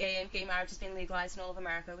week, gay marriage has been legalised in all of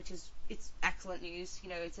America, which is, it's excellent news,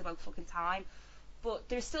 it's about fucking time, but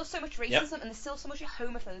there's still so much racism and there's still so much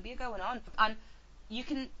homophobia going on, and you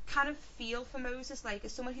can kind of feel for Moses, like,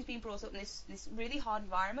 as someone who's been brought up in this really hard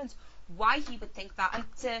environment, why he would think that. And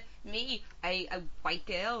to me, a white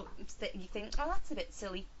girl, you think, oh, that's a bit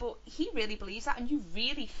silly, but he really believes that, and you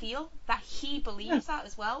really feel that he believes that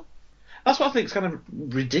as well. That's what I think is kind of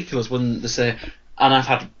ridiculous when they say, and I've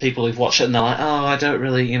had people who've watched it and they're like, oh, I don't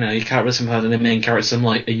really, you can't really sympathise with the main characters. I'm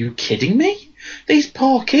like, are you kidding me? These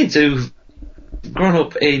poor kids who've grown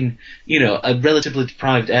up in, a relatively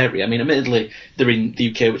deprived area. I mean, admittedly, they're in the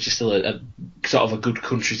UK, which is still a sort of a good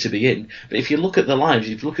country to be in. But if you look at their lives,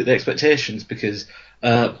 if you look at the expectations, because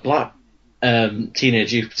black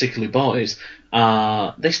teenage youth, particularly boys,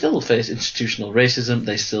 they still face institutional racism.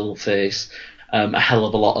 They still face a hell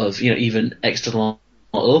of a lot of, even external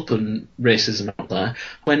open racism out there.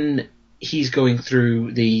 When he's going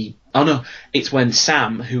through it's when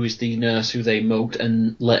Sam, who is the nurse who they mugged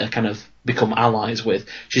and later kind of become allies with,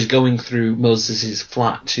 she's going through Moses'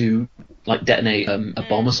 flat to like detonate a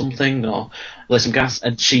bomb or something, or lay some gas,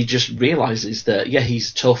 and she just realises that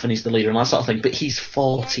he's tough and he's the leader and that sort of thing, but he's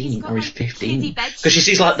 14 or he's 15, because she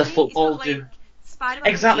sees like the football dude.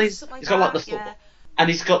 Exactly, he's got like the football, and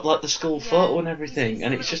he's got like the school photo and everything,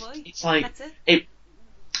 and it's like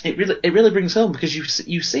it really brings home, because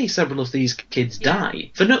you see several of these kids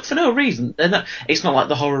die for no reason. It's not like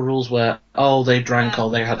the horror rules where they drank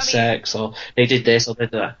or they had sex or they did this or they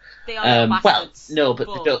did that. They are no, but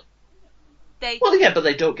they don't. But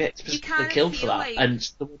they don't get specifically killed for that, and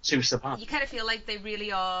the ones who survive. You kind of feel like they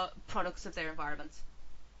really are products of their environment,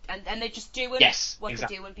 and they're just doing what they're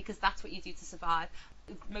doing because that's what you do to survive.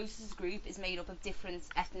 Moses' group is made up of different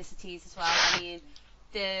ethnicities as well. I mean,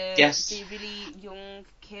 the really young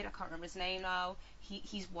kid, I can't remember his name now,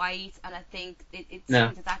 he's white, and I think it's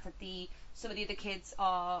into that some of the other kids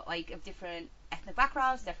are like of different ethnic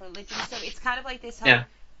backgrounds, different religions, so it's kind of like this whole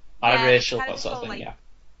biracial, that sort of thing,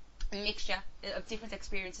 mixture of different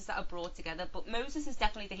experiences that are brought together. But Moses is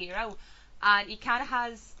definitely the hero, and he kind of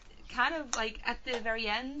has kind of like at the very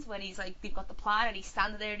end when he's like, they've got the plan and he's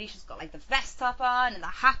standing there and he's just got like the vest top on and the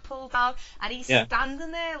hat pulled down and he's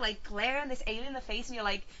standing there like glaring this alien in the face, and you're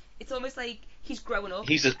like, it's almost like he's growing up.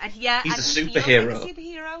 He's a superhero. superhero. Like a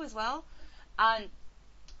superhero as well. And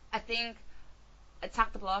I think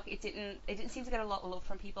Attack the Block, it didn't seem to get a lot of love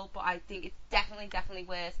from people, but I think it's definitely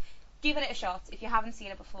worth giving it a shot. If you haven't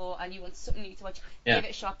seen it before and you want something new to watch, give it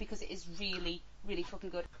a shot, because it is really, really fucking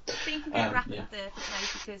good. I think we're going to wrap it up there for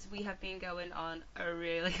tonight, because we have been going on a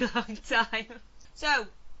really long time. So,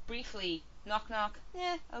 briefly, Knock Knock,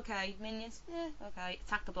 okay. Minions, okay.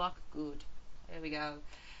 Attack the Block, good. There we go.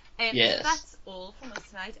 So that's all from us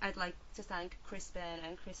tonight. I'd like to thank Chris Byrne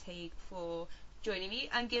and Chris Haig for joining me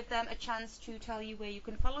and give them a chance to tell you where you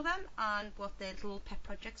can follow them and what their little pet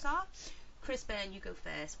projects are. Chris Byrne, you go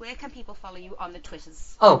first. Where can people follow you on the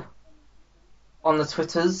Twitters? Oh, on the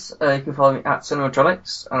Twitters, you can follow me at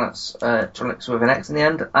Cinematronics, and that's Tronics with an X in the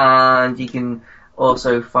end. And you can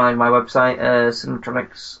also find my website,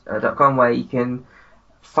 cinematronics.com, where you can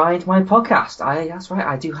find my podcast. That's right,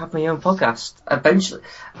 I do have my own podcast. Eventually,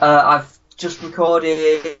 I've just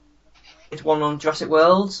recorded one on Jurassic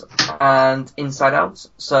World and Inside Out,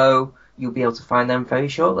 so you'll be able to find them very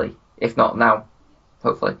shortly, if not now.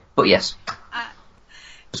 Hopefully. But yes.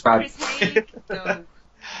 Subscribe.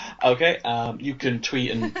 Okay, you can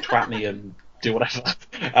tweet and twat me and do whatever.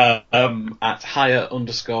 At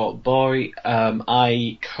higher_boy.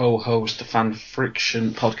 I co-host a Fan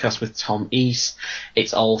Friction podcast with Tom East.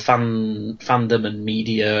 It's all fandom and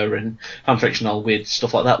media and fan fiction, all weird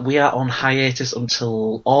stuff like that. We are on hiatus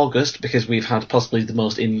until August because we've had possibly the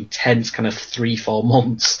most intense kind of 3-4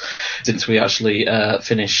 months since we actually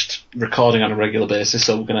finished recording on a regular basis.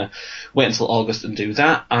 So we're going to wait until August and do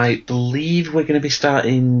that. I believe we're going to be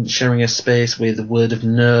sharing a space with Word of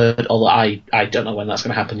Nerd, although I don't know when that's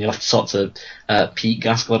going to happen. You'll have to talk to Pete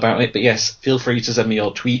Gaskell about it. But yes, feel free to send me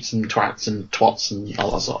your tweets and twats and twats and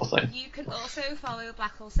all that sort of thing. You can also follow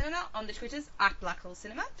Black Hole Cinema on the Twitters at Black Hole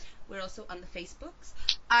Cinema. We're also on the Facebooks.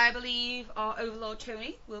 I believe our Overlord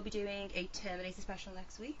Tony will be doing a Terminator special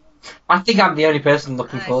next week. I think I'm the only person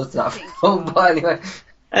looking forward to that film, but anyway.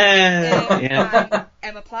 I'm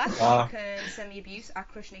Emma Platt. You can send me abuse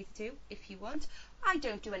at Crush82 if you want. I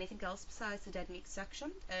don't do anything else besides the Dead Meat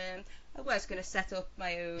section. I was going to set up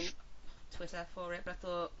my own Twitter for it, but I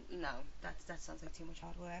thought, no, that sounds like too much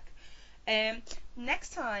hard work.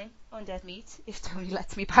 Next time on Dead Meat, if Tony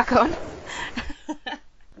lets me back on,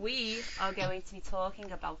 we are going to be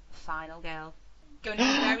talking about Final Girl. Going to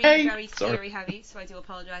be very, very theory heavy, so I do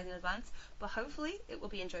apologise in advance, but hopefully it will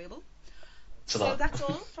be enjoyable. So that's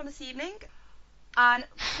all from this evening. And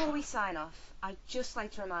before we sign off, I'd just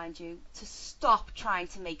like to remind you to stop trying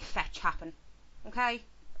to make fetch happen. Okay?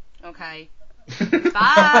 Okay.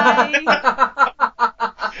 Bye!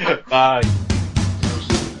 Bye.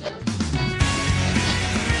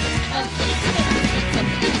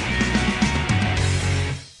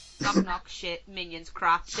 Knock knock, shit, minions,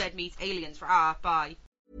 crap, dead meat, aliens, bye.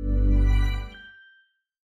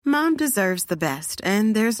 Mom deserves the best,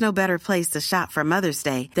 and there's no better place to shop for Mother's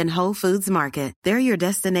Day than Whole Foods Market. They're your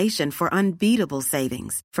destination for unbeatable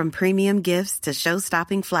savings, from premium gifts to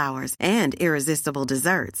show-stopping flowers and irresistible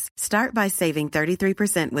desserts. Start by saving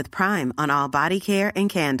 33% with Prime on all body care and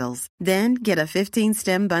candles. Then get a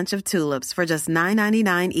 15-stem bunch of tulips for just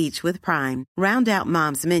 $9.99 each with Prime. Round out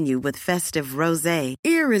Mom's menu with festive rosé,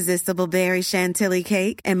 irresistible berry chantilly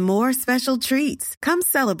cake, and more special treats. Come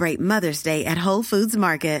celebrate Mother's Day at Whole Foods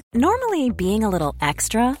Market. Normally, being a little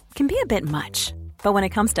extra can be a bit much, but when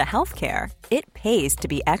it comes to healthcare, it pays to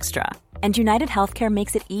be extra. And United Healthcare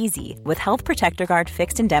makes it easy with Health Protector Guard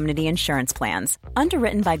fixed indemnity insurance plans.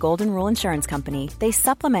 Underwritten by Golden Rule Insurance Company, they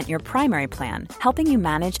supplement your primary plan, helping you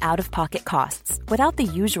manage out-of-pocket costs without the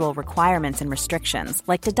usual requirements and restrictions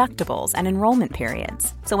like deductibles and enrollment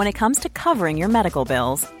periods. So when it comes to covering your medical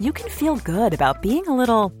bills, you can feel good about being a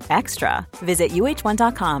little extra. Visit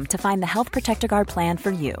UH1.com to find the Health Protector Guard plan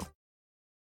for you.